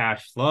for the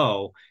cash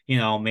flow,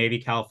 maybe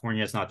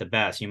California is not the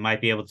best. You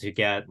might be able to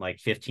get like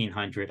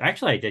 1,500.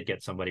 Actually, I did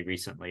get somebody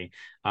recently,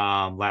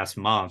 last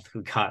month,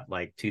 who got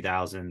like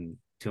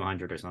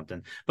 2,200 or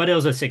something, but it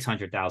was a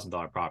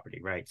 $600,000 property,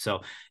 right?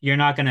 So you're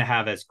not going to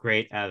have as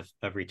great of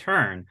a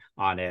return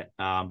on it.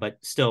 But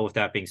still, with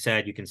that being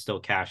said, you can still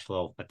cash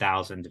flow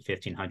 1,000 to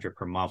 1,500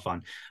 per month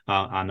on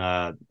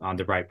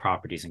the right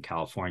properties in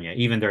California,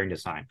 even during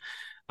this time.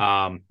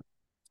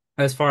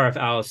 As far as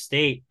out of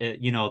state,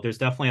 there's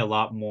definitely a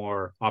lot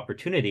more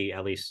opportunity,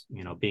 at least,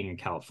 being in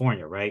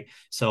California, right?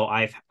 So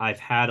I've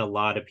had a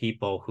lot of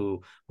people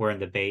who were in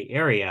the Bay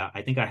Area.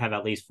 I think I have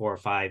at least 4 or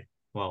 5,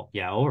 well,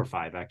 yeah, over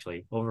 5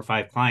 actually, over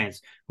 5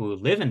 clients who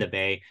live in the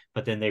Bay,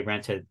 but then they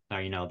rented,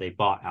 they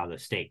bought out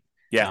of state.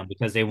 Yeah.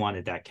 Because they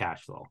wanted that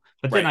cash flow.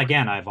 But then Right.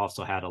 again, I've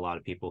also had a lot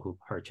of people who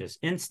purchase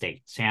in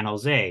state, San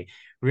Jose,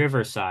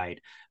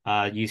 Riverside,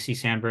 UC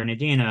San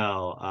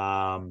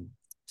Bernardino,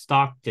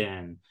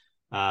 Stockton,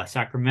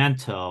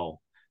 Sacramento,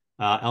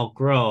 Elk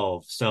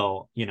Grove.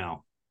 So,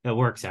 it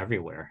works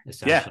everywhere, Yeah.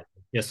 essentially.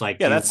 Just like,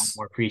 Yeah, do you want that's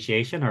more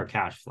appreciation or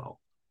cash flow?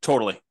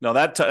 totally. No,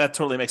 that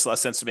totally makes a lot of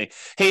sense to me.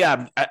 Hey,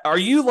 are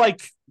you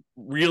like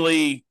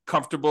really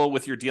comfortable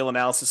with your deal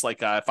analysis? Like,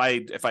 if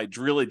I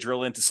really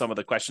drill into some of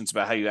the questions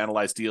about how you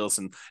analyze deals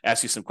and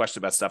ask you some questions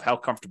about stuff, how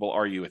comfortable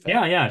are you with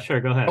that? Yeah,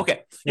 sure. Go ahead.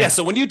 Okay. Yeah. Yeah.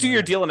 So when you do Go your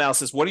ahead. deal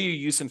analysis, what are you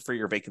using for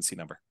your vacancy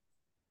number?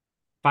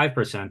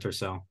 5% or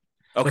so.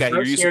 The Okay, you're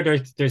first using year,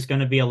 there's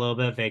going to be a little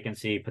bit of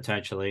vacancy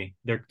potentially.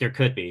 There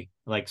could be.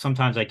 Like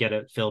sometimes I get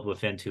it filled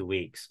within 2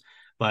 weeks,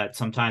 but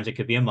sometimes it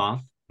could be a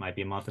month, might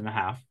be a month and a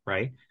half,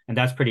 right? And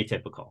that's pretty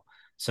typical.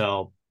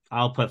 So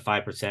I'll put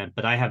 5%,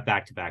 but I have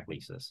back-to-back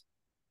leases.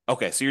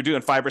 Okay, so you're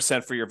doing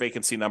 5% for your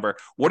vacancy number.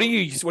 What are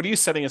you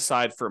setting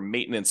aside for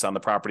maintenance on the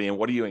property, and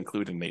what do you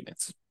include in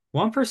maintenance?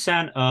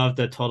 1% of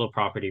the total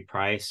property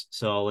price.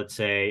 So let's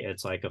say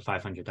it's like a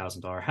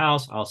 $500,000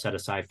 house. I'll set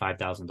aside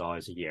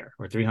 $5,000 a year,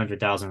 or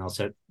 300,000. I'll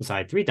set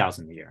aside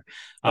 3,000 a year.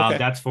 Okay.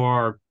 That's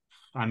for,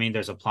 I mean,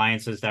 there's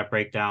appliances that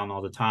break down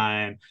all the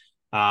time.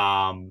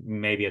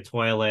 Maybe a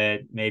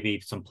toilet,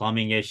 maybe some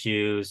plumbing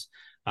issues.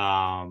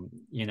 Every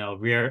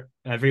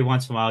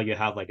once in a while you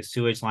have like a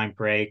sewage line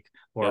break,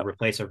 or Yep.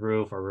 replace a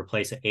roof, or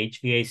replace a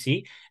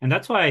HVAC. And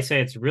that's why I say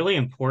it's really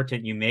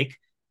important you make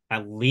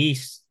at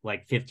least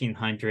like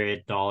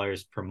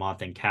 $1,500 per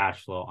month in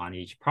cash flow on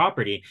each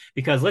property.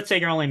 Because let's say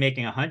you're only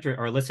making 100,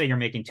 or let's say you're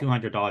making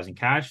 $200 in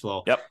cash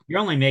flow, Yep.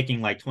 you're only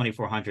making like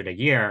 2,400 a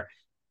year.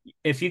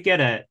 If you get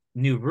a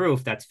new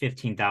roof that's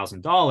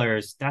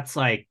 $15,000, that's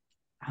like,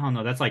 I don't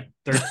know, that's like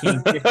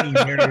 13,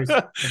 15 years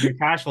of your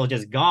cash flow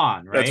just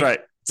gone, That's right? right.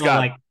 It's So gone.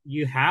 like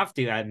you have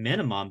to at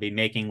minimum be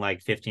making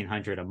like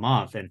 1,500 a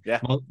month, and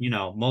Yeah.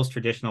 most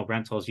traditional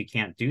rentals you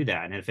can't do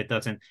that. And if it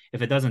doesn't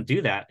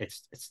do that,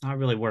 it's not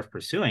really worth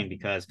pursuing,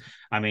 because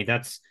I mean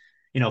that's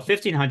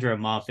 1,500 a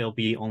month, it'll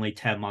be only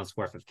 10 months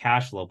worth of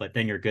cash flow, but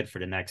then you're good for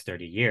the next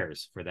 30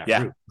 years for that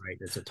Yeah. roof, right?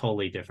 It's a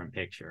totally different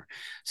picture.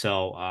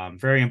 So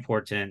very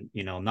important,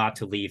 not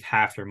to leave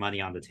half your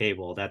money on the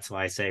table. That's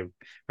why I say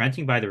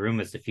renting by the room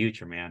is the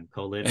future, man.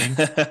 Co-living,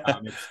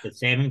 it's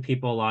saving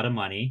people a lot of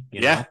money,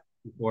 Yeah.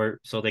 or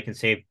so they can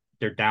save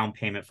their down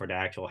payment for the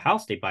actual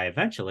house they buy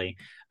eventually.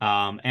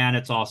 And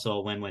it's also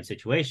a win-win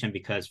situation,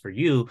 because for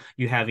you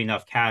have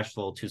enough cash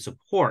flow to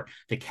support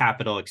the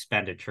capital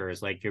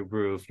expenditures like your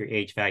roof, your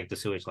HVAC, the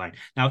sewage line.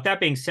 Now, with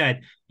that being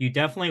said, you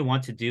definitely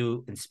want to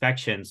do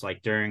inspections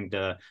like during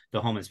the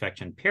home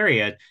inspection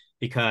period,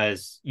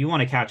 because you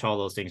want to catch all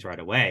those things right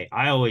away.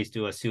 I always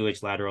do a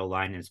sewage lateral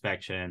line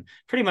inspection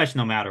pretty much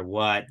no matter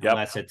what, Yep.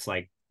 unless it's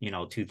like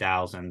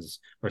 2000s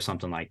or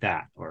something like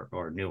that,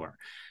 or newer.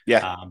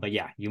 Yeah. But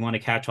yeah, you want to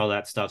catch all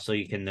that stuff so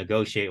you can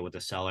negotiate with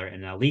the seller,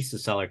 and at least the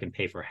seller can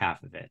pay for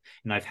half of it.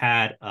 And I've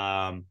had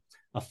a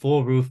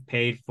full roof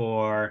paid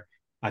for.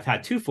 I've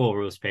had two full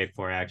roofs paid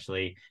for,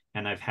 actually,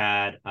 and I've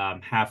had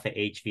half the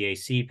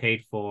HVAC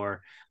paid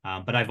for.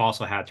 But I've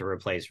also had to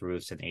replace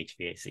roofs and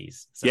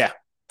HVACs. So Yeah.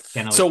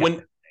 can't always So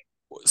get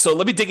so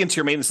let me dig into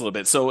your maintenance a little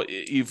bit. So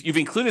you've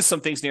included some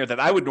things here that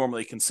I would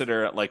normally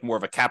consider like more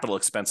of a capital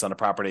expense on a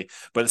property,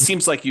 but it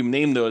seems like you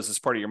named those as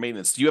part of your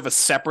maintenance. Do you have a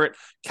separate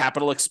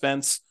capital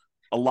expense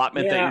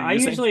allotment that Yeah, you're I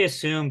using? usually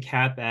assume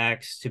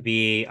CapEx to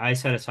be, I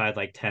set aside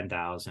like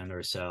 10,000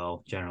 or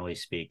so, generally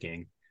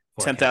speaking,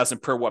 for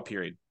 10,000 per what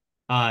period?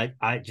 I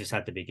just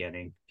at the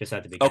beginning,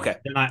 Okay.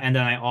 and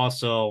then I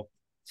also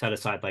set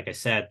aside, like I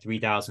said,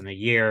 3,000 a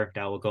year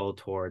that will go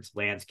towards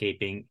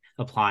landscaping,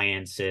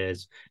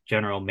 appliances,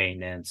 general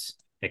maintenance,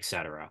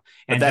 etc.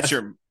 But And that's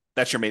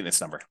your maintenance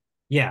number.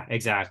 yeah,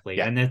 exactly.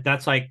 Yeah. And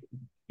that's like,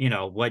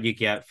 what you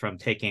get from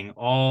taking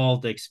all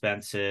the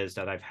expenses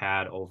that I've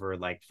had over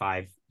like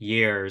 5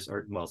 years,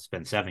 or well, it's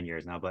been 7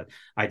 years now, but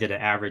I did an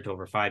average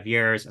over 5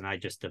 years, and I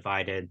just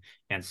divided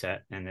and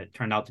set, and it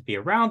turned out to be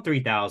around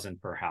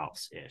 3,000 per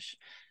house ish.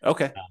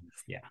 Okay.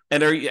 Yeah.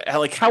 And are you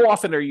like, how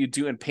often are you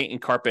doing paint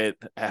and carpet?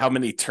 How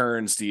many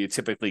turns do you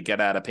typically get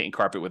out of paint and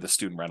carpet with a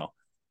student rental?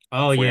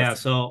 Oh Before you yeah. have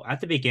to, So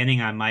at the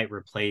beginning, I might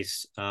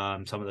replace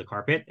some of the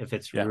carpet if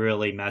it's yeah.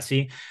 really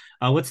messy.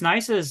 What's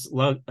nice is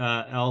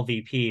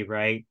LVP,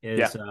 right?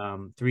 Yeah. Is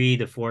 $3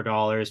 to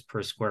 $4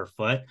 per square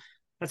foot.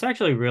 That's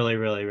actually really,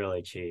 really,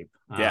 really cheap.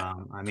 Yeah.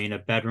 I mean, a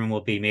bedroom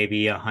will be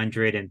maybe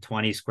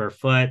 120 square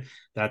foot.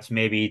 That's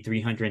maybe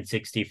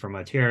 360 for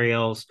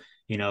materials.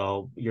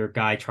 Your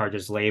guy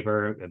charges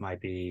labor. It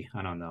might be,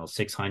 I don't know,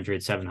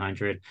 600,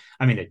 700.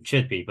 I mean, it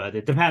should be, but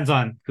it depends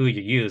on who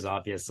you use,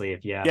 obviously.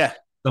 If you have Yeah.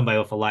 somebody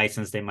with a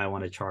license, they might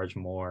want to charge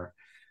more.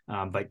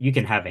 But you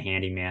can have a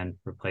handyman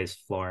replace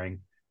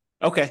flooring.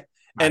 Okay.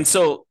 And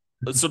so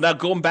now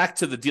going back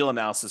to the deal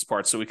analysis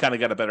part, so we kind of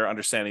got a better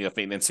understanding of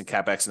maintenance and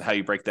CapEx and how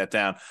you break that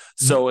down.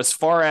 So as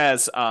far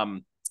as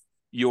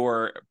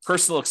your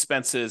personal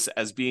expenses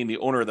as being the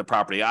owner of the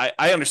property, I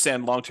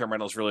understand long-term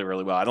rentals really,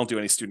 really well. I don't do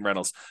any student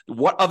rentals.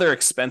 What other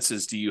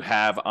expenses do you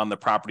have on the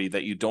property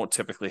that you don't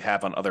typically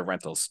have on other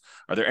rentals?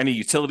 Are there any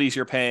utilities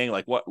you're paying?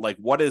 Like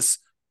what is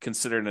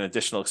considered an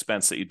additional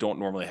expense that you don't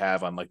normally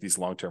have on like these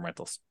long-term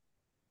rentals?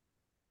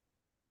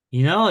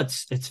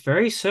 It's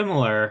very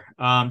similar.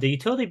 The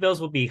utility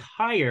bills will be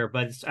higher,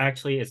 but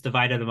it's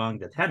divided among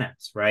the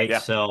tenants, right? Yeah.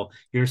 So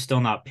you're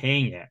still not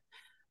paying it.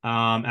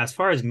 As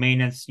far as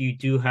maintenance, you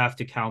do have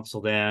to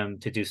counsel them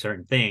to do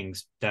certain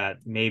things that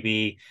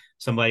maybe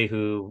somebody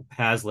who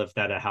has lived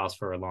at a house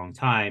for a long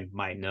time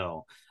might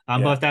know.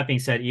 But Yeah. with that being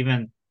said,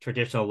 even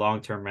traditional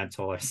long-term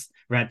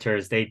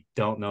renters, they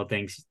don't know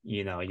things,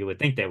 you would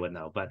think they would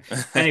know. But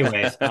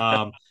anyways,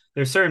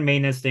 there's certain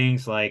maintenance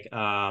things like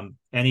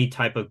any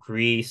type of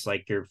grease,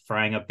 like you're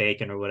frying up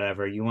bacon or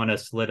whatever, you want to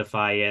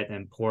solidify it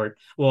and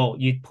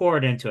you pour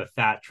it into a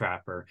fat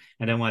trapper,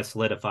 and then when it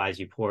solidifies,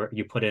 you put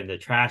it in the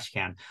trash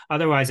can.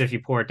 Otherwise, if you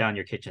pour it down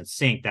your kitchen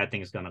sink, that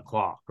thing's gonna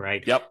clog,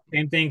 right? Yep.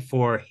 Same thing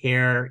for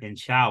hair in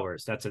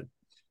showers.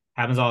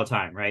 Happens all the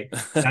time, right?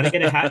 Got to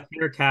get a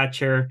hair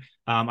catcher.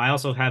 I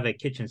also have a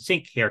kitchen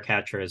sink hair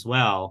catcher as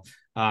well,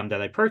 that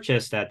I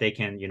purchased that they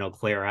can,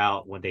 clear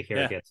out when the hair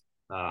Yeah. gets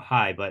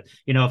high. But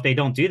if they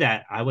don't do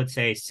that, I would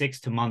say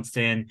 6 to months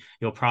in,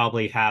 you'll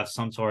probably have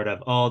some sort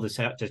of, oh,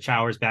 the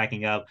shower's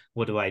backing up.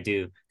 What do I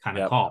do? Kind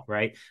of Yep. call,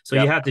 right? So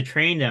you Yep. have to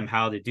train them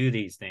how to do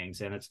these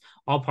things, and it's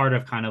all part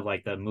of kind of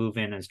like the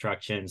move-in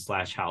instructions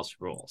 / house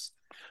rules.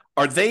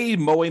 Are they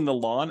mowing the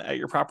lawn at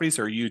your properties,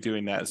 or are you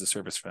doing that as a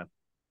service for them?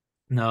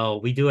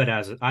 No, I do it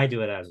as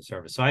a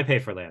service. So I pay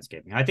for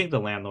landscaping. I think the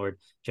landlord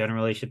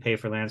generally should pay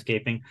for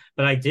landscaping,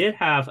 but I did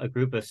have a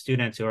group of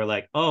students who are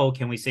like, "Oh,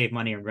 can we save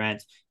money in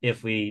rent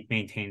if we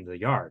maintain the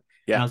yard?"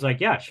 And I Yeah. was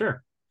like, "Yeah,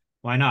 sure.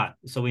 Why not?"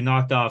 So we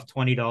knocked off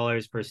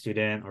 $20 per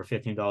student or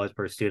 $15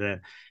 per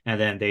student, and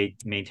then they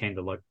maintained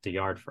the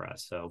yard for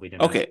us. So we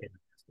didn't have to Okay. pay.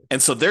 And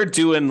so they're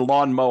doing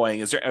lawn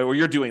mowing. Or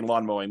you're doing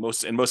lawn mowing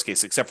in most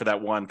cases, except for that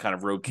one kind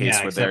of road case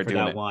Yeah, where they're except for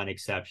doing that it. one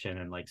exception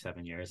in like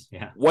 7 years.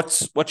 Yeah.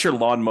 What's your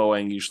lawn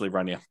mowing usually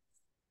run you?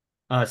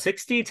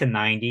 60 to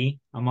 90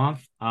 a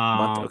month. A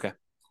month? Okay.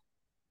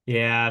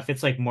 Yeah, if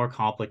it's like more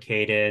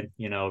complicated,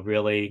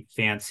 really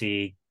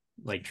fancy,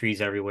 like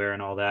trees everywhere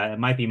and all that, it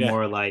might be Yeah.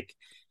 more like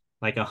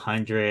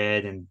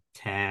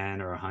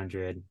 110 or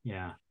 100.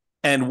 Yeah.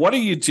 And what are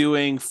you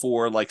doing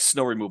for like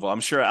snow removal? I'm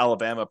sure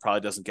Alabama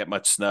probably doesn't get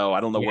much snow. I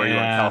don't know where you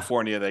are in Yeah.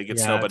 California, they get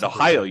snow, Yeah, but it's a big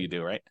Ohio difference. you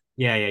do, right?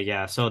 Yeah, yeah,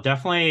 yeah. So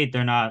definitely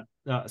they're not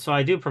so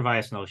I do provide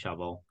a snow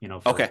shovel,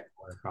 for Okay.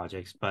 water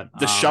projects, but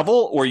The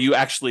shovel, or you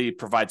actually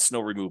provide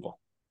snow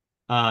removal?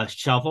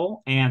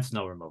 shovel and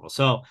snow removal.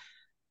 So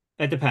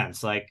it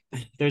depends. Like,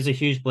 there's a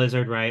huge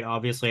blizzard, right?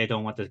 Obviously, I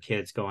don't want the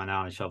kids going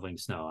out and shoveling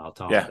snow. I'll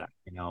tell them Yeah.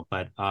 that.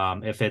 But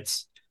if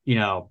it's you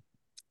know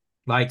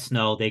light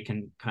snow, they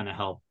can kind of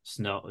help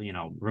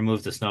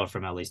remove the snow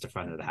from at least the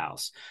front of the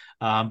house.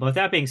 But with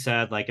that being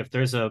said, like if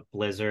there's a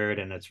blizzard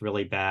and it's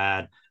really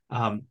bad,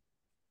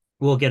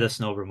 we'll get a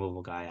snow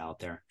removal guy out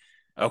there.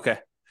 Okay.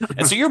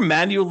 And so you're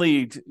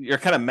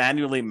kind of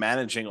manually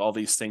managing all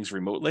these things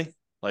remotely?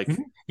 Like,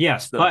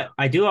 Yes, so, but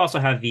I do also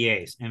have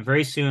VAs, and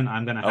very soon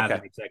I'm going to have okay.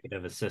 an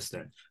executive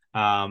assistant.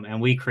 And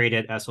we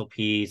created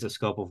SOPs, a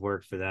scope of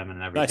work for them,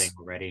 and everything Nice.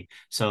 already.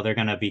 So they're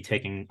going to be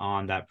taking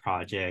on that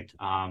project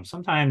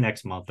sometime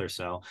next month or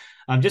so.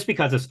 Just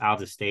because it's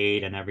out of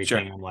state and Sure.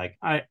 everything, I'm like,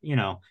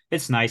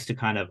 it's nice to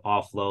kind of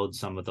offload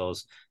some of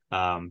those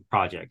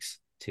projects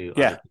to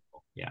other Yeah.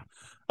 people. Yeah.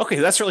 Okay,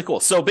 that's really cool.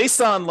 So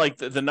based on like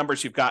the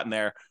numbers you've gotten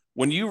there,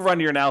 when you run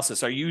your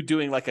analysis, are you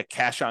doing like a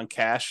cash on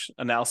cash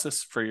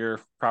analysis for your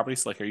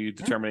properties? Like, are you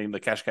determining the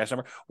cash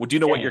number? Well, do you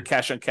know what Yeah. your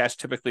cash on cash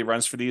typically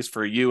runs for these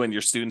for you and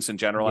your students in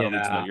general? I don't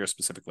need to know Yeah. yours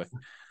specifically.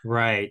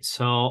 Right.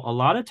 So a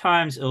lot of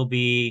times it'll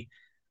be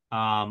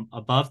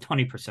above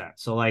 20%.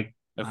 So like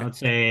I Okay. would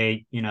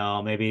say,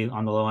 maybe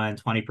on the low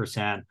end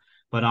 20%,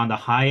 but on the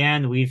high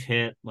end we've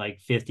hit like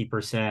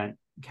 50%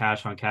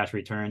 cash on cash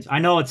returns. I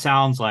know it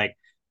sounds like,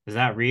 is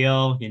that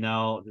real?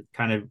 It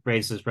kind of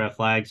raises red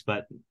flags,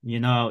 but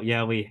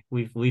yeah,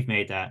 we've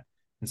made that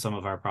in some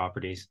of our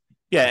properties.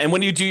 Yeah, and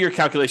when you do your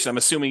calculation, I'm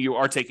assuming you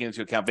are taking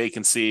into account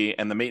vacancy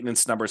and the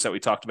maintenance numbers that we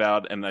talked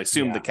about, and I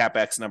assume the Yeah.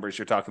 capex numbers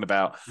you're talking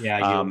about, Yeah,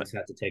 you um, always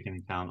have to take into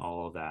account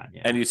all of that.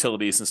 and Yeah.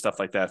 utilities and stuff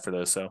like that for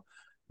those. So Mhm.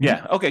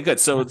 yeah. Okay. Good.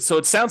 Yeah. So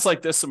it sounds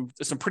like there's some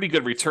pretty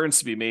good returns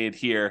to be made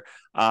here.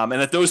 And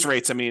at those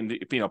rates, I mean,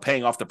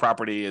 paying off the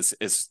property is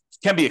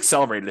can be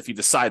accelerated if you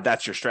decide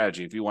that's your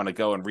strategy. If you want to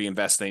go and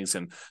reinvest things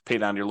and pay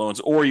down your loans,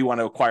 or you want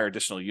to acquire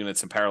additional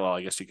units in parallel,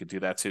 I guess you could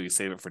do that too. You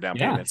save it for down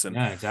Yeah, payments and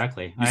yeah,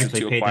 exactly. I use it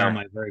actually to paid down acquire.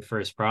 my very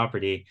first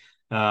property,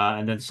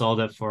 and then sold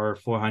it for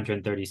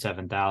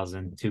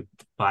 437,000 to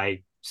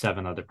buy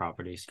 7 other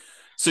properties.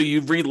 So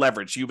you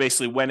re-leveraged. You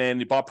basically went in,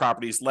 you bought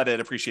properties, let it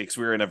appreciate because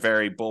we were in a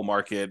very bull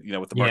market,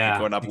 with the market Yeah,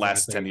 going up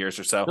last 10 exactly. years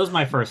or so. That was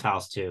my first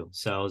house too,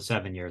 so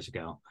 7 years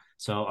ago.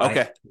 So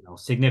Okay.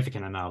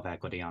 significant amount of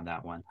equity on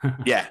that one.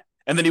 Yeah.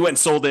 And then you went and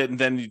sold it. And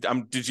then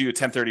did you a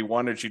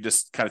 1031 or did you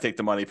just kind of take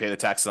the money, pay the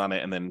taxes on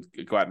it, and then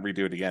go out and redo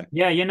it again?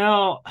 Yeah,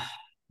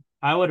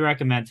 I would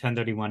recommend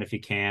 1031 if you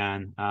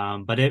can,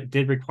 but it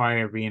did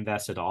require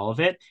reinvested all of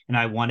it, and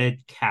I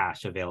wanted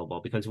cash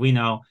available because we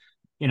know,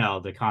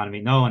 the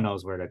economy. No one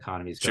knows where the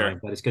economy is Sure. going,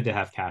 but it's good to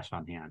have cash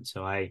on hand.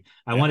 So I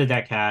Yeah. wanted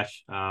that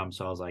cash,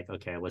 so I was like,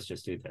 okay, let's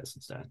just do this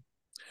instead.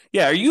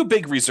 Yeah. Are you a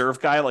big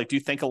reserve guy? Like, do you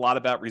think a lot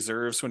about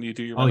reserves when you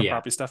do your Oh rental yeah.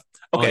 property stuff?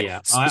 Oh Okay. yeah.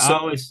 I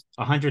always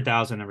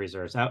 100,000 in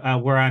reserves.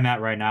 Where I'm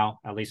at right now,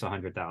 at least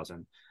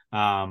 100,000.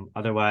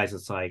 Otherwise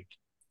it's like,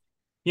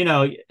 you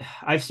know,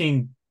 I've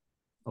seen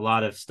a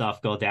lot of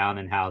stuff go down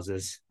in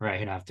houses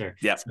right after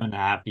Yep.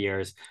 7.5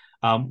 years.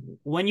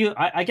 When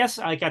I guess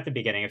like at the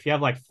beginning, if you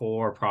have like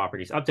four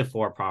properties, up to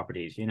four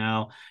properties,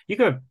 you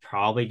could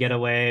probably get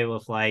away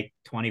with like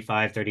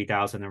 25,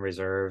 30,000 in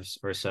reserves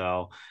or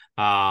so.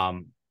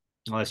 Um,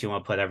 Unless you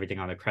want to put everything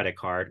on a credit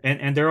card.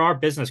 And there are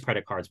business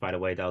credit cards, by the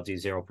way, that'll do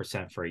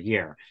 0% for a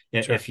year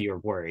Sure. if you're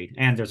worried.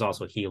 And there's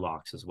also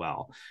HELOCs as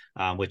well,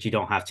 which you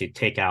don't have to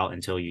take out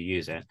until you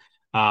use it.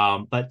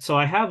 But so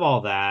I have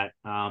all that.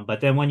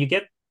 But then when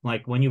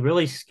you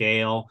really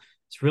scale,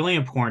 it's really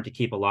important to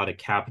keep a lot of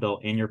capital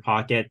in your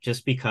pocket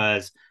just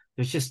because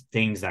there's just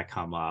things that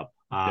come up.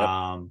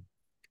 Yep.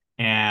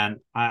 And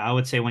I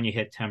would say when you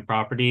hit 10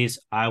 properties,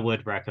 I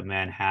would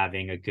recommend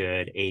having a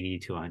good 80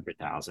 to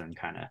 100,000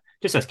 kind of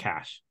just as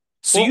cash.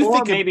 So Or, you or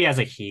think of maybe as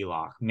a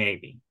HELOC,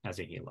 maybe as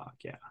a HELOC.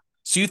 Yeah.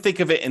 so you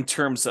think of it in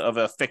terms of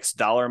a fixed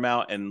dollar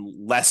amount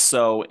and less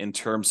so in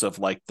terms of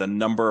like the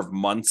number of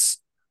months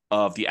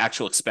of the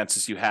actual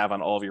expenses you have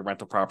on all of your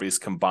rental properties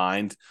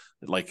combined,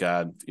 like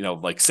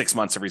like 6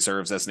 months of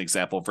reserves as an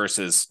example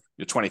versus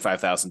your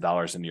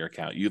 $25,000 in your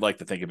account. You like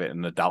to think of it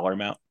in the dollar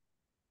amount.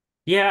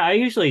 Yeah, I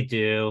usually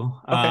do.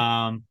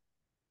 Okay.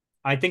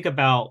 I think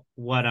about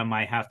what I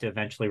might have to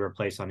eventually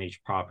replace on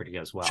each property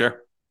as well.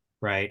 Sure.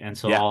 Right. And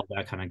so Yeah. all of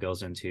that kind of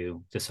goes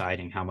into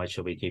deciding how much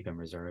should we keep in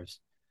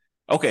reserves.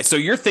 Okay. So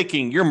you're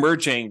thinking you're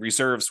merging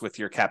reserves with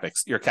your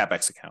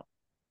CapEx account.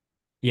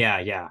 Yeah,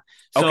 yeah.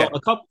 So Okay.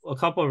 a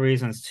couple of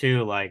reasons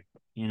too, like,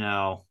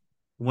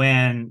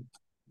 when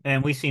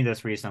and we've seen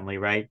this recently,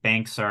 right?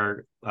 Banks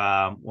are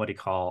what do you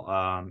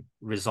call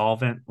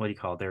resolvent? What do you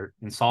call it? They're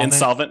insolvent.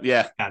 Insolvent.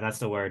 Yeah. Yeah, that's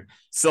the word.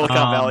 Silicon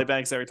Valley Um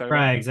banks that we're talking about.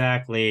 right,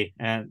 exactly.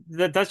 And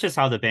that's just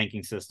how the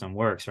banking system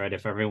works, right?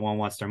 If everyone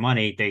wants their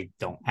money, they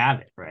don't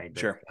have it, right? That,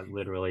 Sure. that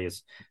literally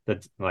is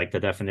the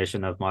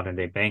definition of modern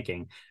day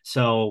banking.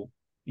 So,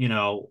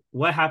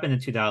 what happened in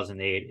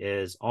 2008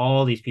 is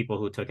all these people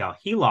who took out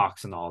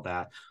HELOCs and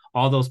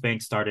all those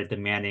banks started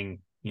demanding,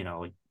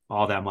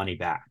 all that money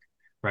back,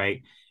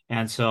 right?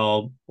 And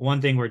so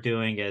one thing we're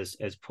doing is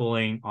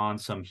pulling on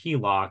some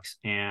HELOCs,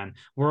 and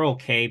we're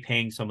okay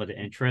paying some of the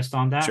interest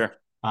on that, Sure.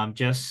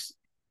 just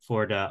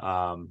for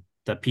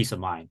the peace of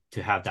mind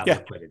to have that Yeah.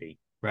 liquidity,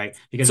 right? It's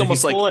Because if you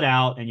almost like pull it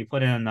out and you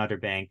put it in another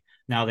bank,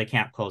 now they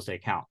can't close the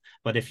account.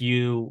 But if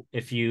you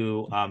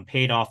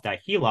paid off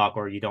that HELOC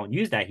or you don't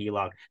use that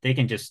HELOC, they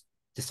can just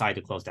decide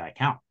to close that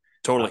account.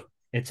 Uh, totally.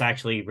 it's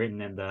actually written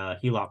in the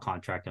HELOC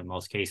contract in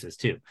most cases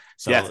too.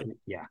 Yeah. So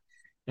yeah,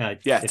 Yeah.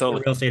 if you're a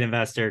Totally. real estate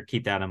investor,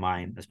 keep that in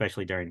mind,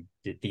 especially during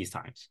these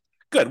times.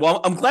 Good.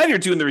 Well, I'm glad you're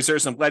doing the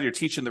reserves. I'm glad you're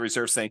teaching the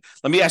reserves thing.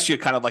 Let me ask you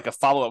kind of like a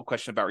follow-up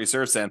question about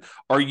reserves then.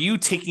 Are you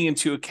taking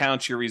into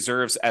account your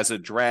reserves as a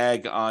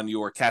drag on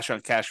your cash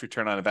on cash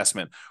return on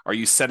investment? Are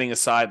you setting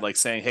aside like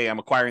saying, hey, I'm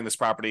acquiring this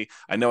property.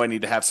 I know I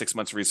need to have 6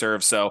 months of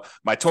reserve. So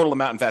my total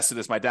amount invested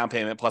is my down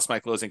payment plus my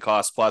closing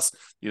costs plus,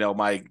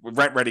 my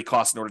rent ready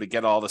costs in order to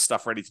get all the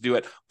stuff ready to do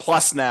it.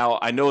 Plus now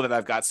I know that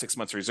I've got 6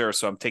 months reserve.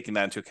 So I'm taking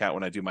that into account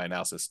when I do my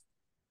analysis.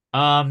 No,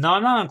 I'm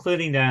not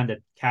including that in the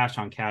cash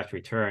on cash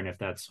return if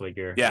that's what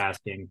you're Yeah.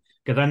 asking,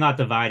 because I'm not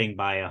dividing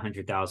by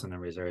 100,000 in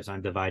reserves.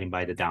 I'm dividing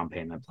by the down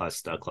payment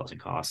plus the closing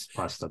costs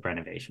plus the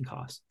renovation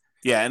costs.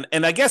 Yeah,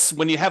 and I guess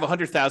when you have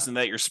 100,000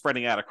 that you're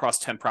spreading out across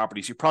 10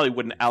 properties, you probably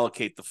wouldn't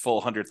allocate the full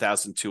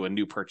 100,000 to a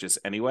new purchase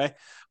anyway.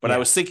 But I Yeah,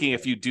 was thinking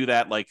if you do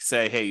that, like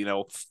say, hey,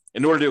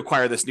 in order to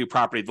acquire this new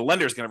property, the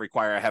lender is going to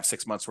require I have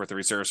 6 months worth of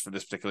reserves for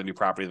this particular new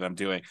property that I'm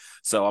doing.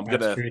 So I'm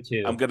that's gonna true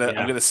I'm too. gonna I'm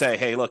Yeah, gonna say,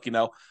 hey, look,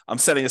 I'm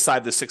setting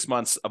aside this 6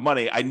 months of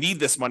money. I need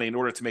this money in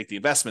order to make the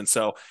investment.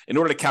 So in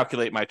order to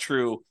calculate my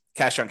true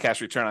cash on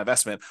cash return on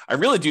investment, I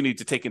really do need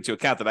to take into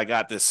account that I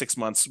got this 6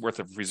 months worth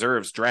of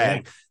reserves yeah,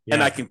 drag, and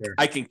yeah, I for can sure.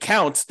 I can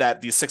count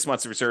that these 6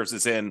 months of reserves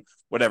is in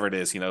whatever it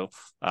is, your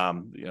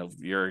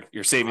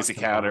savings Stocks and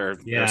account or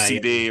bonds. Yeah, yeah,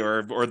 CD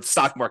or the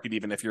stock market,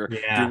 even if you're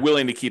yeah,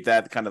 willing to keep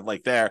that kind of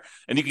like there,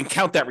 and you can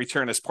count that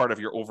return as part of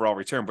your overall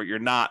return, but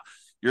you're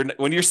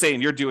when you're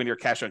saying you're doing your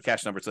cash on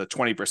cash number to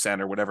 20%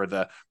 or whatever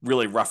the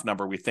really rough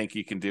number we think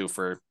you can do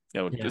for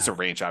it's yeah. a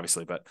range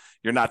obviously, but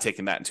you're not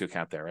taking that into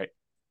account there, right?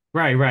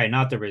 Right, right,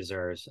 not the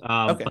reserves.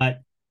 Okay. But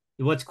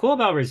what's cool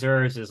about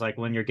reserves is like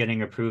when you're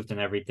getting approved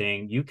and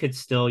everything, you could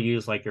still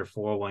use like your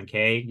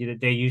 401k.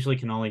 They usually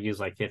can only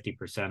use like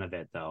 50% of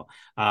it though.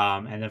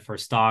 And then for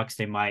stocks,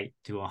 they might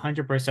do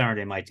 100% or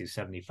they might do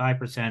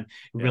 75%. It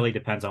Yeah. really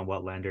depends on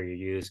what lender you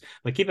use.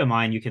 But keep in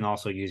mind, you can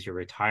also use your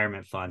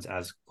retirement funds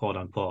as quote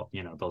unquote,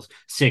 those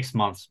 6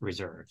 months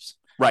reserves.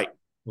 Right.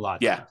 A lot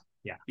of Yeah. times.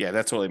 Yeah. Yeah,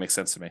 that totally makes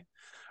sense to me.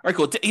 All right,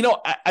 cool.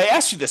 I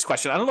asked you this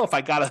question. I don't know if I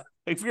got to.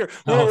 If Oh, we're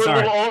a little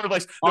sorry. all over the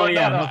place. Oh No, no,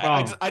 yeah, no. no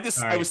problem. I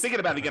Sorry. was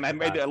thinking about it again. I I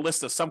made forgot. a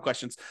list of some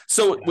questions.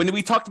 So Yeah. when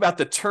we talked about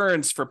the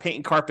turns for paint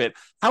and carpet,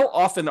 how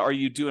often are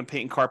you doing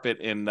paint and carpet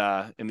in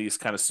these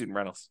kind of student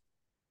rentals?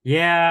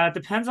 Yeah, it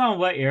depends on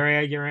what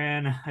area you're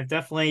in. I've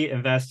definitely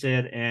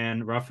invested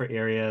in rougher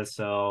areas.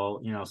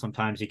 So,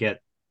 sometimes you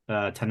get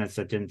tenants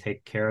that didn't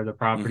take care of the Hmm.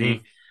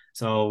 property.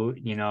 So,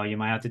 you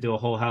might have to do a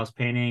whole house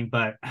painting,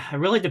 but it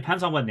really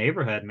depends on what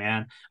neighborhood,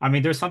 man. I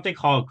mean, there's something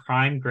called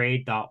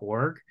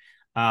crimegrade.org.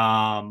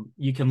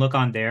 You can look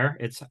on there.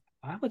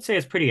 I would say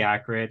it's pretty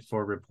accurate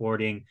for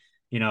reporting,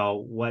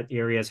 what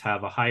areas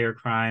have a higher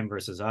crime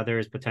versus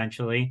others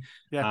potentially.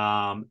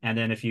 Yeah. And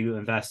then if you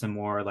invest in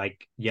more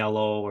like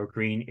yellow or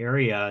green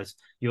areas,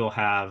 you'll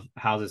have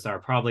houses that are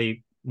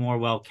probably more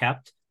well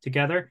kept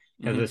together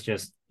because Hmm. it's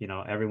just,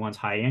 everyone's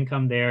high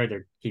income there.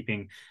 They're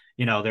keeping,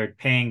 they're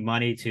paying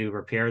money to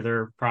repair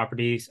their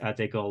properties as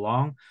they go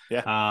along.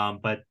 Yeah.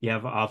 But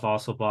I've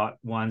also bought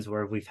ones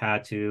where we've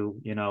had to,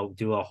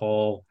 do a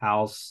whole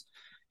house,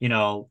 you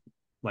know,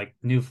 like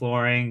new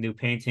flooring, new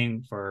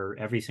painting for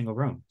every single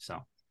room.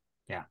 So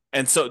yeah.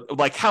 And so,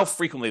 like, how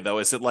frequently though?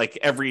 Is it like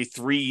every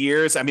 3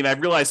 years? I mean, I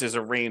realize there's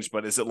a range,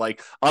 but is it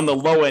like on the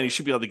low end, you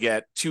should be able to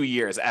get 2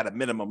 years at a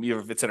minimum, even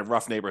if it's in a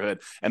rough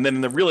neighborhood. And then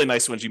in the really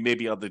nice ones, you may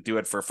be able to do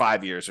it for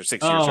 5 years or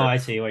 6 years. Oh, Or I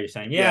see what you're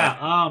saying. yeah,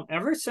 Yeah,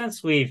 ever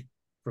since we've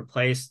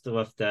replaced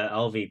with the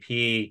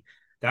LVP,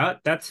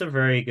 that's a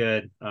very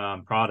good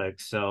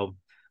product. So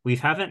we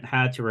haven't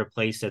had to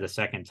replace it a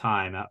second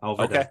time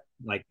over the okay.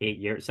 like 8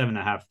 years,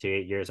 7.5 to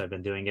 8 years I've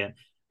been doing it.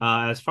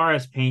 As far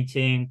as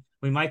painting,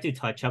 we might do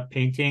touch-up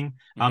painting.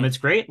 Hmm. It's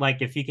great,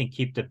 like if you can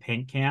keep the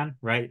paint can,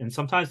 right? And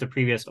sometimes the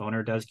previous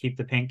owner does keep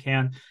the paint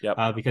can,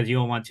 Yep. because you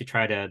don't want to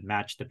try to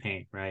match the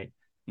paint, right?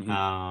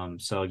 Hmm.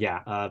 So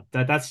yeah,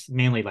 that's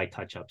mainly like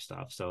touch-up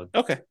stuff. So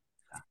Okay.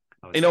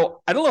 I would say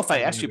I don't know if I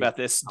asked you every about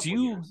this. couple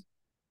years.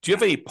 Do you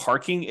have Yeah. any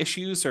parking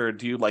issues, or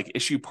do you like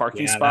issue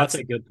parking Yeah, that's spots?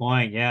 a good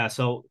point. Yeah.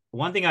 So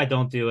one thing I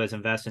don't do is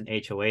invest in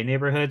HOA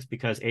neighborhoods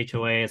because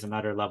HOA is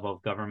another level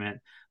of government.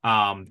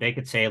 They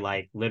could say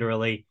like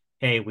literally,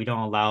 hey, we don't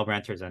allow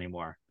renters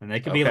anymore. And they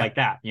could be Okay. like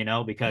that,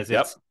 because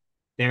Yep.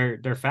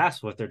 they're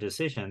fast with their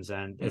decisions,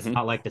 and it's Hmm.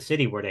 not like the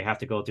city where they have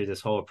to go through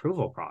this whole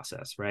approval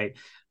process, right?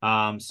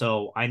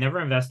 So I never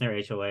invest in their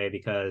HOA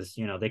because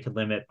they could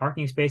limit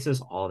parking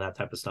spaces, all that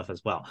type of stuff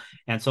as well.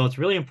 And so it's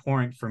really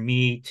important for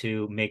me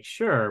to make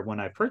sure when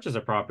I purchase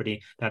a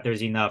property that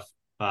there's enough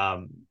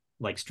um,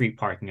 like street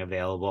parking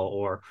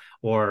available,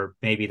 or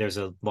maybe there's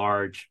a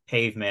large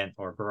pavement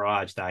or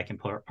garage that I can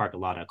park a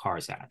lot of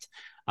cars at.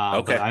 But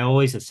Okay. I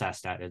always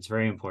assess that. It's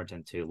very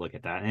important to look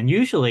at that. And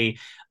usually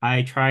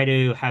I try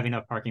to have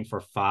enough parking for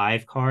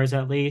 5 cars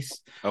at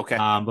least. Okay.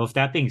 But with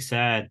that being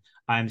said,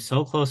 I'm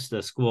so close to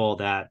the school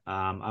that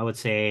I would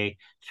say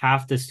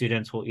half the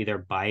students will either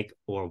bike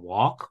or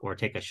walk or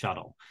take a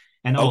shuttle.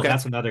 And oh, Okay.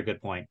 that's another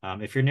good point.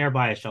 If you're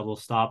nearby a shuttle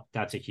stop,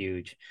 that's a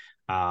huge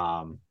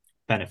um,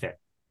 benefit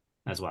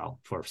as well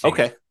for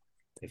Okay. safety.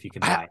 If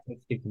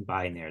you can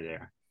buy near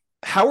there.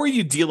 How are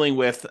you dealing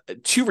with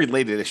two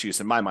related issues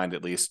in my mind,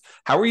 at least?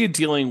 How are you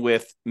dealing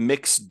with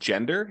mixed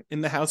gender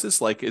in the houses?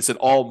 Like, is it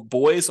all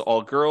boys,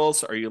 all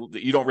girls? Are you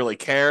don't really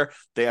care?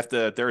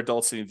 They're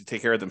adults, they need to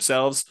take care of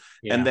themselves.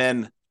 And Yeah.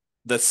 then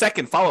the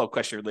second follow-up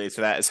question related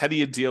to that is, how do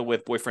you deal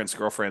with boyfriends,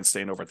 girlfriends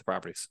staying over at the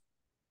properties?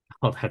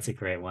 Oh, that's a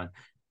great one.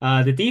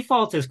 The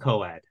default is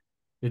co-ed.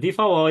 The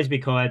default will always be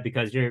co-ed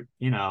because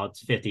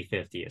it's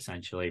 50-50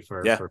 essentially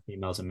for Yeah. for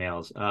females and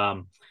males.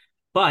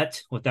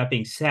 But with that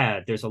being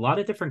said, there's a lot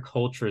of different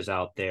cultures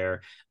out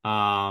there.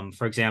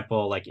 For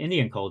example, like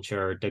Indian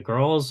culture, the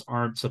girls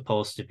aren't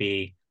supposed to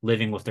be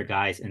living with their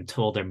guys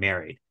until they're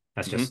married.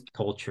 That's Hmm. just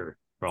cultural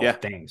Yeah.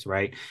 things,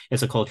 right?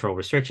 It's a cultural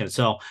restriction.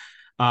 So,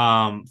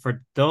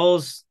 for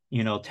those,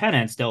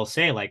 tenants, they'll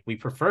say like, we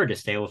prefer to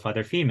stay with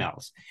other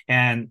females.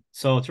 And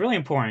so it's really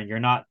important. You're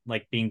not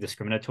like being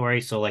discriminatory.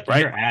 So like in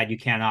Right. your ad, you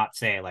cannot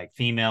say like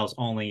females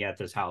only at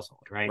this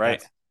household, right? Right.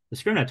 That's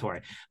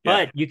discriminatory.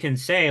 Yeah. But you can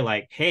say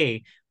like,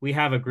 hey, we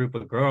have a group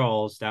of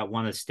girls that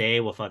want to stay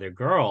with other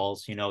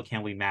girls,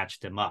 can we match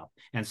them up?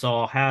 And so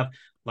I'll have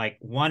like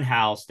one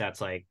house that's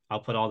like, I'll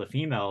put all the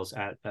females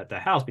at the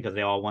house because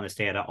they all want to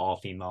stay at an all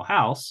female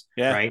house,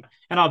 Yeah. right?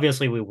 And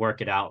obviously we work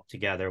it out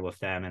together with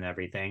them and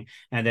everything.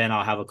 And then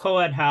I'll have a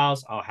co-ed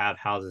house. I'll have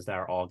houses that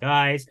are all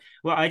guys.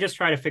 Well, I just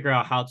try to figure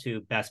out how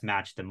to best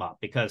match them up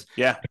because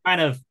Yeah.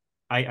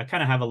 I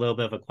kind of have a little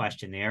bit of a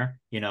question there,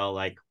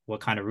 like what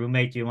kind of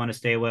roommate do you want to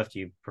stay with? Do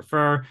you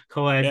prefer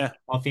co-ed, Yeah.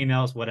 all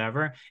females,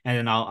 whatever? And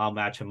then I'll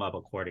match them up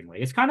accordingly.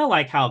 It's kind of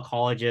like how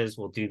colleges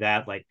will do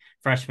that, like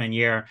freshman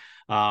year.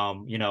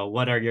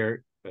 What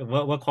are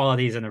what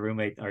qualities in a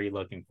roommate are you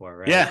looking for,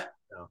 right? Yeah.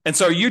 So And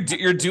so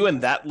you're doing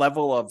that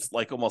level of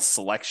like almost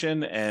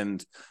selection and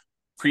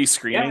yeah,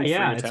 pre-screening for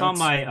yeah. your It's on tenants?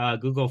 my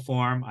Google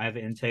form. I have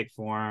an intake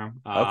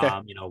form. Okay.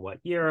 What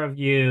year of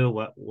you,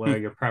 what Hmm. are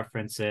your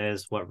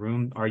preferences, what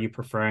room are you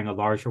preferring, a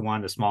larger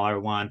one, a smaller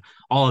one,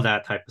 all of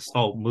that type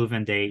of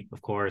move-in date,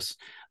 of course.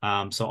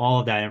 So all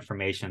of that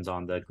information's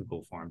on the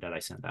Google form that I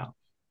sent out.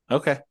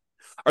 Okay.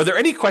 Are there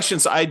any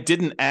questions I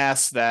didn't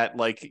ask that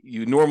like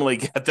you normally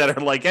get that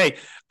are like, hey,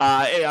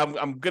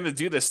 I'm gonna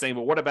do this thing,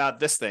 but what about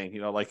this thing?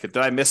 Like, did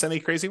I miss any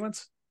crazy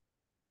ones?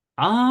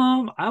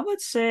 I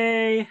would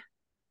say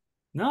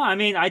No, I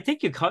mean, I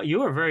think you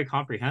were very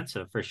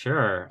comprehensive for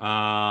sure.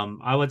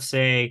 I would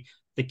say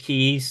the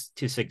keys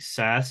to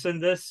success in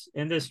this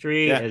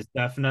industry Yeah. is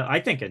definitely, I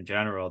think in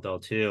general though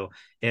too,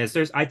 is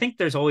I think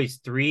there's always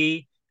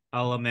three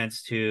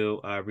elements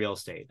to real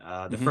estate.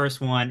 The Hmm.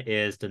 first one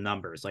is the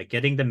numbers, like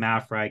getting the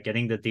math right,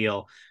 getting the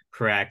deal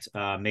correct,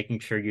 making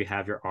sure you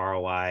have your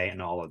ROI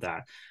and all of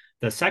that.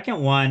 The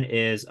second one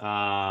is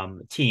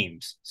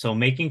teams. So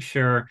making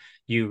sure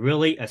you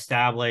really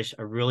establish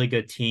a really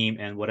good team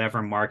in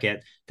whatever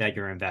market that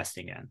you're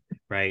investing in,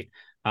 right?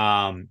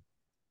 Um,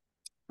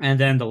 and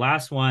then the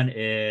last one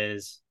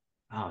is,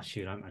 oh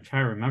shoot, I'm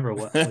trying to remember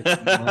which one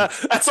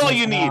was. That's all But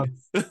you need.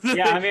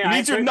 yeah, I mean, You need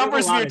your there's a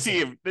numbers in lot your of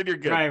things. team, then you're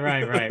good.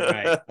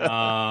 Right.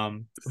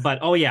 But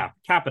oh yeah,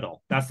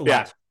 capital. That's the Yeah.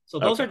 last. So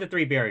those Okay. are the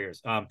three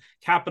barriers.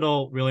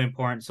 Capital really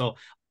important. So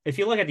if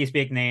you look at these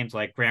big names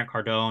like Grant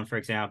Cardone, for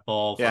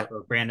example, Yeah.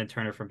 or Brandon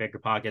Turner from Bigger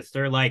Pockets,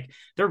 they're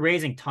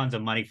raising tons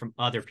of money from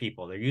other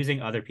people. They're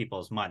using other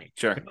people's money.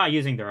 Sure. They're not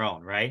using their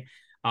own, right?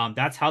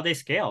 That's how they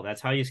scale. That's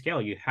how you scale.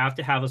 You have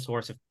to have a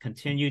source of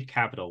continued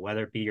capital,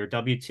 whether it be your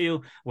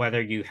W-2, whether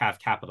you have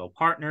capital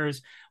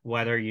partners,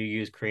 whether you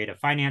use creative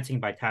financing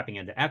by tapping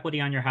into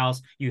equity on your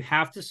house. You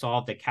have to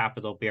solve the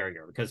capital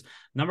barrier because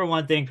number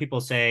one thing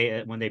people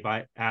say when they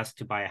ask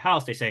to buy a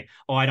house, they say,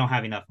 "Oh, I don't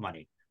have enough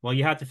money." Well,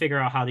 you have to figure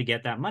out how to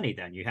get that money.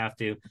 Then you have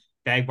to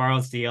beg, borrow,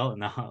 steal,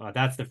 and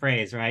that's the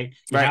phrase, right?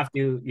 Right.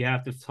 You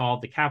have to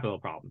solve the capital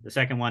problem. The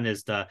second one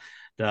is the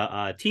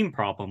team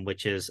problem,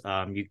 which is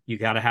you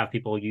got to have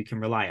people you can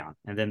rely on.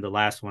 And then the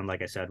last one,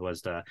 like I said,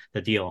 was the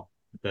deal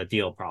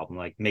problem,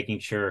 like making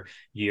sure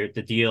the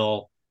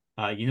deal.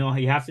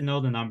 You have to know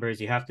the numbers,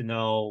 you have to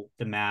know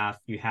the math,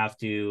 you have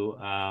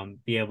to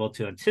be able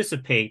to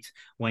anticipate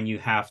when you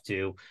have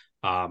to,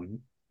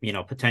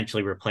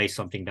 potentially replace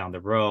something down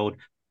the road,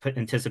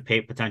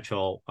 anticipate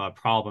potential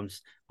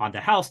problems on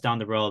the house down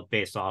the road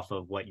based off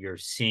of what you're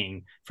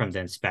seeing from the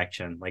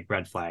inspection, like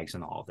red flags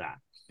and all of that.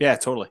 Yeah,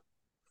 totally.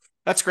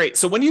 That's great.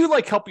 So when you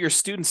like help your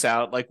students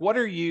out, like what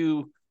are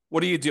you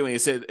doing?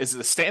 Is it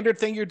a standard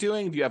thing you're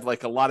doing? Do you have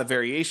like a lot of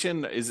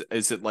variation? Is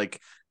it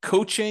like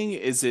coaching?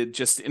 Is it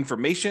just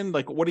information?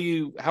 Like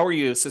how are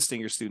you assisting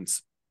your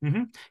students?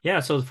 Mm-hmm.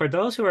 Yeah. So for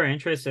those who are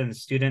interested in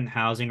student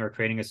housing or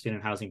creating a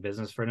student housing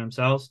business for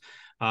themselves,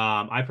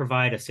 I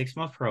provide a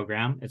 6-month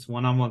program. It's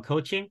one-on-one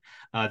coaching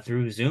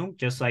through Zoom,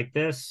 just like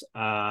this.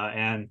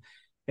 And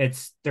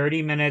it's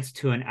 30 minutes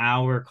to an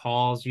hour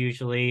calls,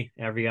 usually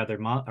every other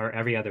month or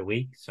every other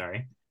week.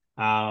 Sorry.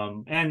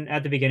 And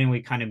at the beginning,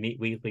 we kind of meet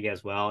weekly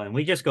as well. And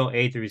we just go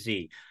A through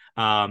Z.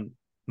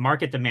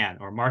 Market demand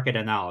or market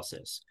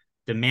analysis,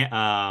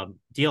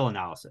 deal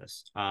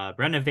analysis,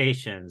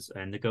 renovations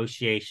and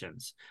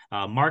negotiations,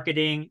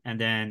 marketing, and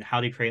then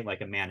how to create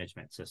like a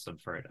management system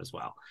for it as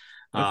well.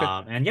 Okay.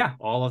 And yeah,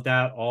 all of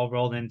that all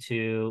rolled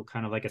into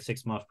kind of like a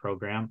 6-month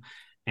program.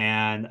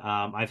 And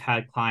I've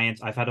had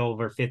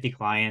over 50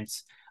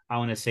 clients. I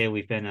want to say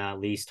we've been in at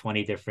least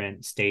 20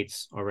 different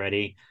states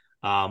already,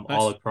 all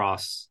Nice.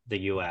 across the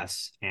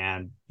US.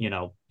 And,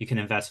 you can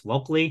invest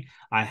locally.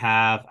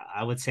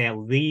 I would say at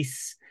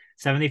least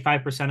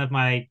 75% of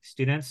my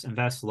students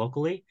invest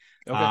locally.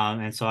 Okay.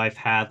 And so I've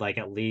had like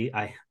at least,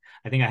 I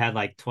think I had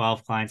like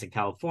 12 clients in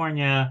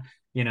California.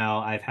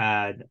 I've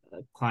had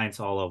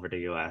clients all over the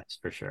US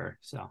for sure.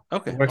 So it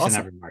Okay. works in Awesome.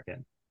 every market.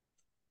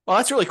 Well,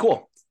 that's really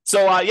cool.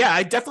 So, yeah,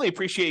 I definitely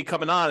appreciate you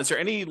coming on. Is there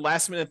any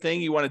last minute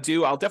thing you want to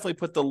do? I'll definitely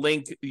put the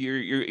link.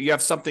 You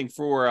have something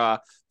for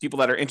people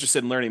that are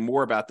interested in learning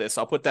more about this.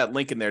 I'll put that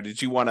link in there.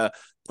 Did you want to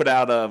put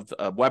out a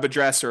web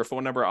address or a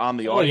phone number on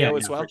the Oh yeah, audio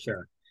as yeah, for well?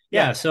 sure.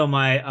 Yeah. Yeah, so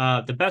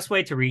my the best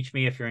way to reach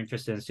me if you're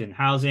interested in student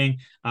housing,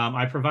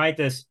 I provide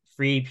this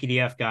free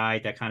PDF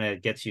guide that kind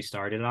of gets you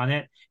started on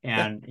it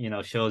Yeah.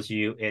 and shows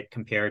you it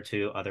compared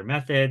to other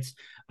methods.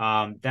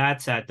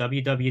 That's at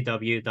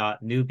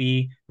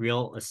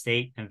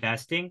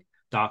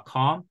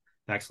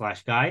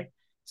www.newbierealestateinvesting.com/guide.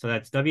 So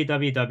that's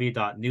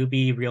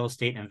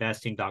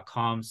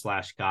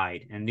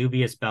www.newbierealestateinvesting.com/guide. And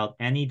newbie is spelled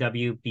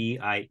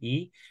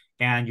NEWBIE.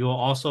 And you'll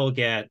also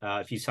get,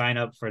 if you sign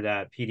up for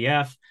that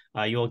PDF,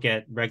 you'll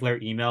get regular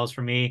emails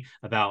from me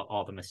about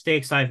all the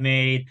mistakes I've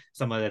made,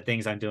 some of the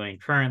things I'm doing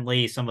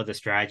currently, some of the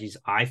strategies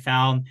I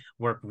found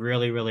work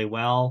really, really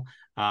well.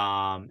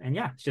 And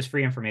yeah, it's just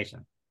free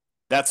information.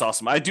 That's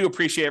awesome. I do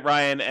appreciate it,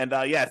 Ryan. And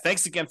yeah,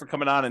 thanks again for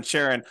coming on and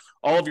sharing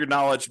all of your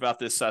knowledge about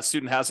this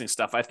student housing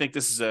stuff. I think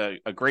this is a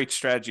great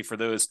strategy for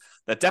those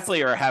that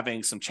definitely are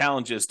having some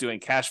challenges doing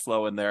cash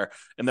flow in their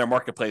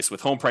marketplace,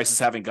 with home prices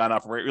having gone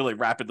up really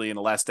rapidly in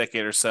the last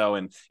decade or so,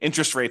 and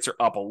interest rates are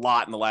up a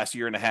lot in the last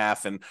year and a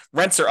half, and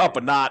rents are up,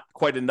 but not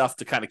quite enough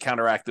to kind of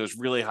counteract those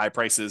really high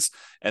prices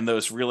and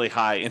those really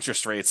high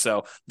interest rates.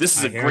 So this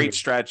is I a hear great you.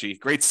 strategy,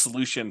 great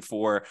solution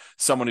for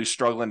someone who's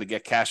struggling to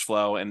get cash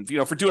flow, and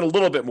for doing a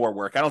little bit more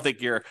work. I don't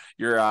think you're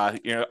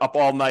up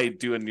all night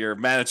doing your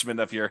management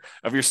of your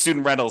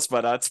student rentals,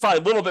 but it's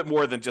probably a little bit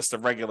more than just a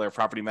regular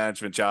property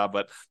management job,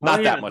 but Oh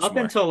not yeah, that much up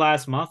more. until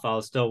last month, I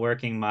was still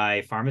working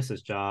my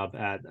pharmacist job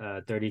at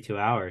 32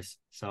 hours.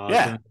 So I was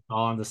Yeah. doing it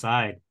all on the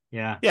side.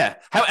 Yeah. Yeah.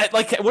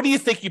 What do you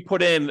think you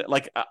put in,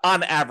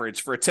 on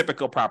average for a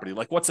typical property?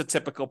 Like, what's a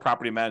typical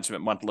property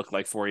management month look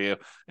like for you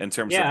in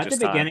terms of Yeah, at the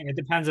just time? beginning, it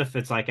depends if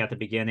it's like at the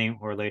beginning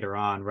or later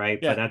on, right?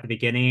 But Yeah. at the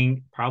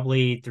beginning,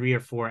 probably 3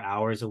 or 4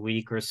 hours a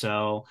week or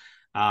so,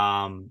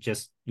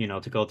 just,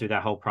 to go through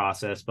that whole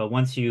process. But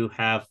once you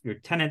have your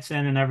tenants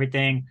in and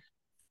everything,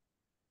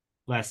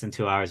 less than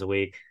 2 hours a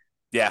week,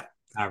 Yeah.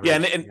 Yeah.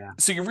 And, average. and Yeah,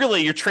 so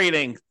you're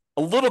trading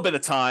a little bit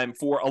of time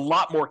for a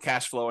lot more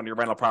cash flow on your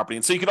rental property.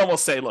 And so you could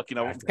almost say, look,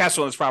 exactly. cash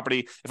flow on this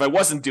property, if I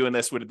wasn't doing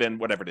this, would have been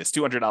whatever it is,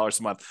 $200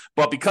 a month.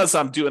 But because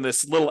I'm doing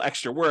this little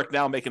extra work,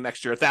 now I'm making an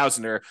extra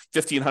 $1,000 or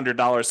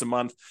 $1,500 a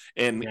month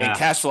in Yeah.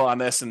 cash flow on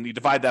this. And you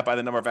divide that by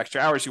the number of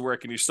extra hours you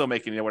work, and you're still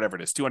making, whatever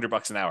it is,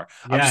 $200 an hour.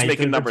 I'm just Yeah, the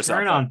making numbers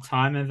return up, but on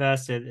time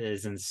invested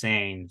is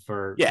insane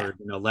for yeah.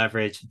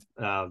 leverage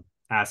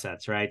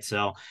assets, right?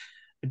 So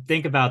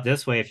think about it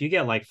this way: if you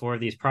get like 4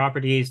 of these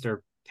properties,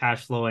 they're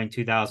cash flowing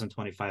 2,000,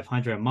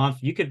 2,500 a month.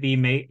 You could be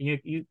made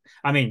you.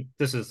 I mean,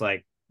 this is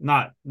like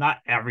not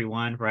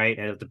everyone, right?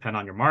 It'll depend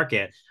on your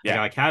market. I Yeah.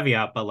 got a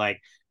caveat, but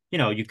like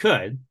you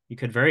could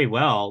very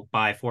well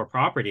buy 4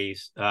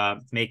 properties,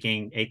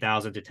 making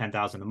 8,000 to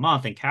 10,000 a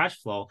month in cash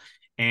flow.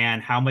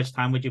 And how much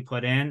time would you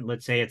put in?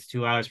 Let's say it's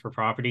 2 hours per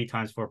property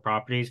times 4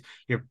 properties.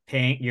 You're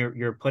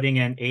putting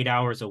in 8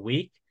 hours a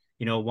week,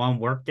 one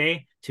work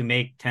day to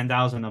make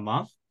 10,000 a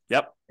month,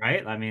 Yep.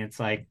 right? I mean, it's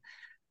like,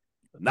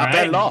 Not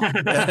bad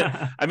right? at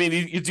all. I mean,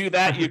 you do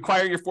that, you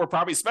acquire your 4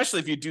 properties,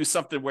 especially if you do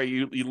something where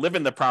you live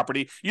in the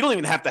property. You don't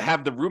even have to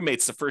have the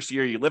roommates the first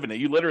year you live in it.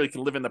 You literally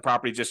can live in the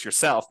property just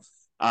yourself.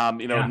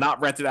 Yeah.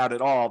 Not rent it out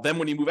at all. Then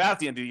when you move out at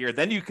the end of the year,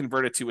 then you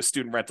convert it to a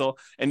student rental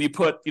and you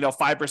put,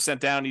 5%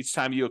 down each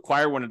time you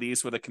acquire one of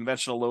these with a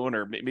conventional loan,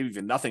 or maybe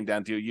even nothing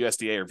down to a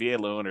USDA or VA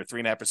loan, or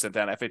 3.5%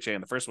 down FHA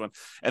in the first one.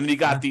 And then you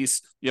got Yeah.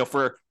 these,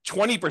 for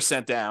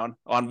 20% down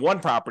on one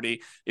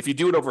property. If you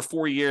do it over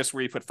 4 years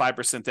where you put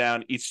 5%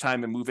 down each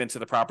time and move into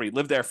the property,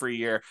 live there for a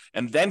year,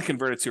 and then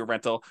convert it to a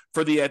rental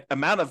for the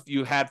amount of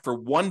you had for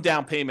one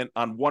down payment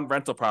on one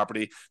rental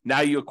property,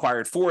 now you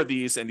acquired 4 of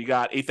these and you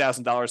got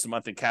 $8,000 a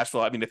month in cash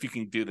flow. I mean, if you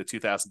can do the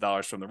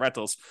 $2,000 from the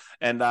rentals,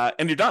 and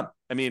you're done.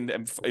 I mean,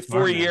 a Smart,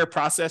 4 year man.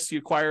 process, you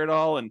acquire it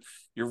all, and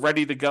you're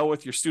ready to go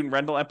with your student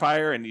rental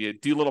empire, and you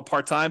do a little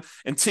part time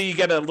until you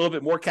get a little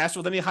bit more cash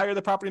flow. Then you hire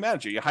the property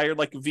manager. You hire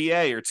like a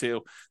VA or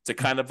two to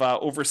kind of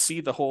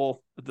oversee the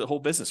whole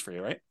business for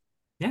you, right?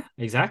 Yeah,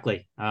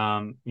 exactly.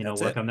 That's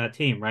Work it. on that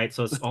team, right?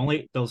 So it's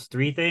only those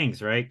 3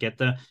 things, right? Get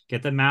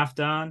the math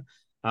down,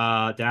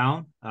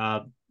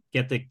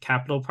 get the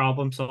capital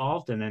problem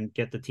solved, and then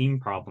get the team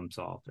problem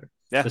solved, or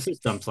Yeah, the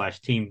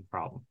system/team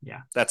problem.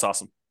 Yeah. that's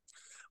awesome.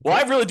 Well,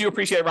 I really do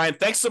appreciate it, Ryan.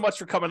 Thanks so much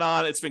for coming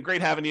on. It's been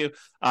great having you.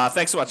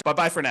 Thanks so much. Bye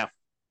bye for now.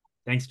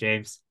 Thanks,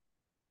 James.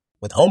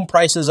 With home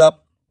prices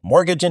up,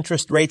 mortgage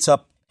interest rates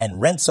up, and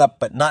rents up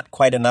but not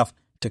quite enough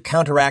to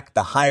counteract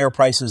the higher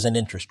prices and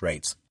interest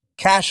rates,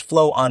 cash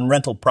flow on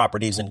rental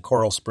properties in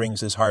Coral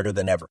Springs is harder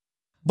than ever.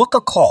 Book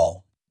a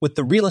call with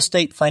the Real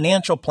Estate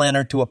Financial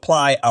Planner to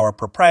apply our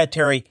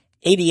proprietary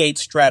 88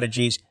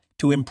 strategies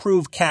to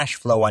improve cash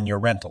flow on your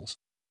rentals.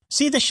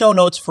 See the show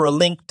notes for a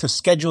link to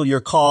schedule your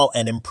call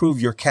and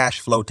improve your cash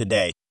flow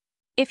today.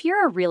 If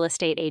you're a real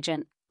estate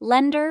agent,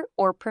 lender,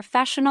 or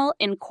professional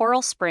in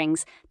Coral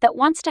Springs that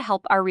wants to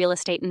help our real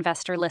estate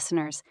investor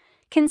listeners,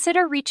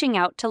 consider reaching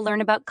out to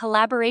learn about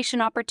collaboration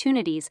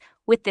opportunities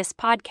with this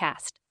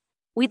podcast.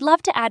 We'd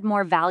love to add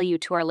more value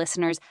to our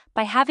listeners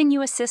by having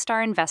you assist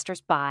our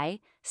investors buy,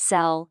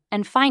 sell,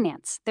 and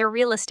finance their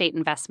real estate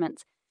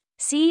investments.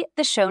 See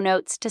the show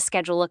notes to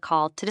schedule a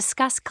call to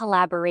discuss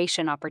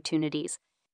collaboration opportunities.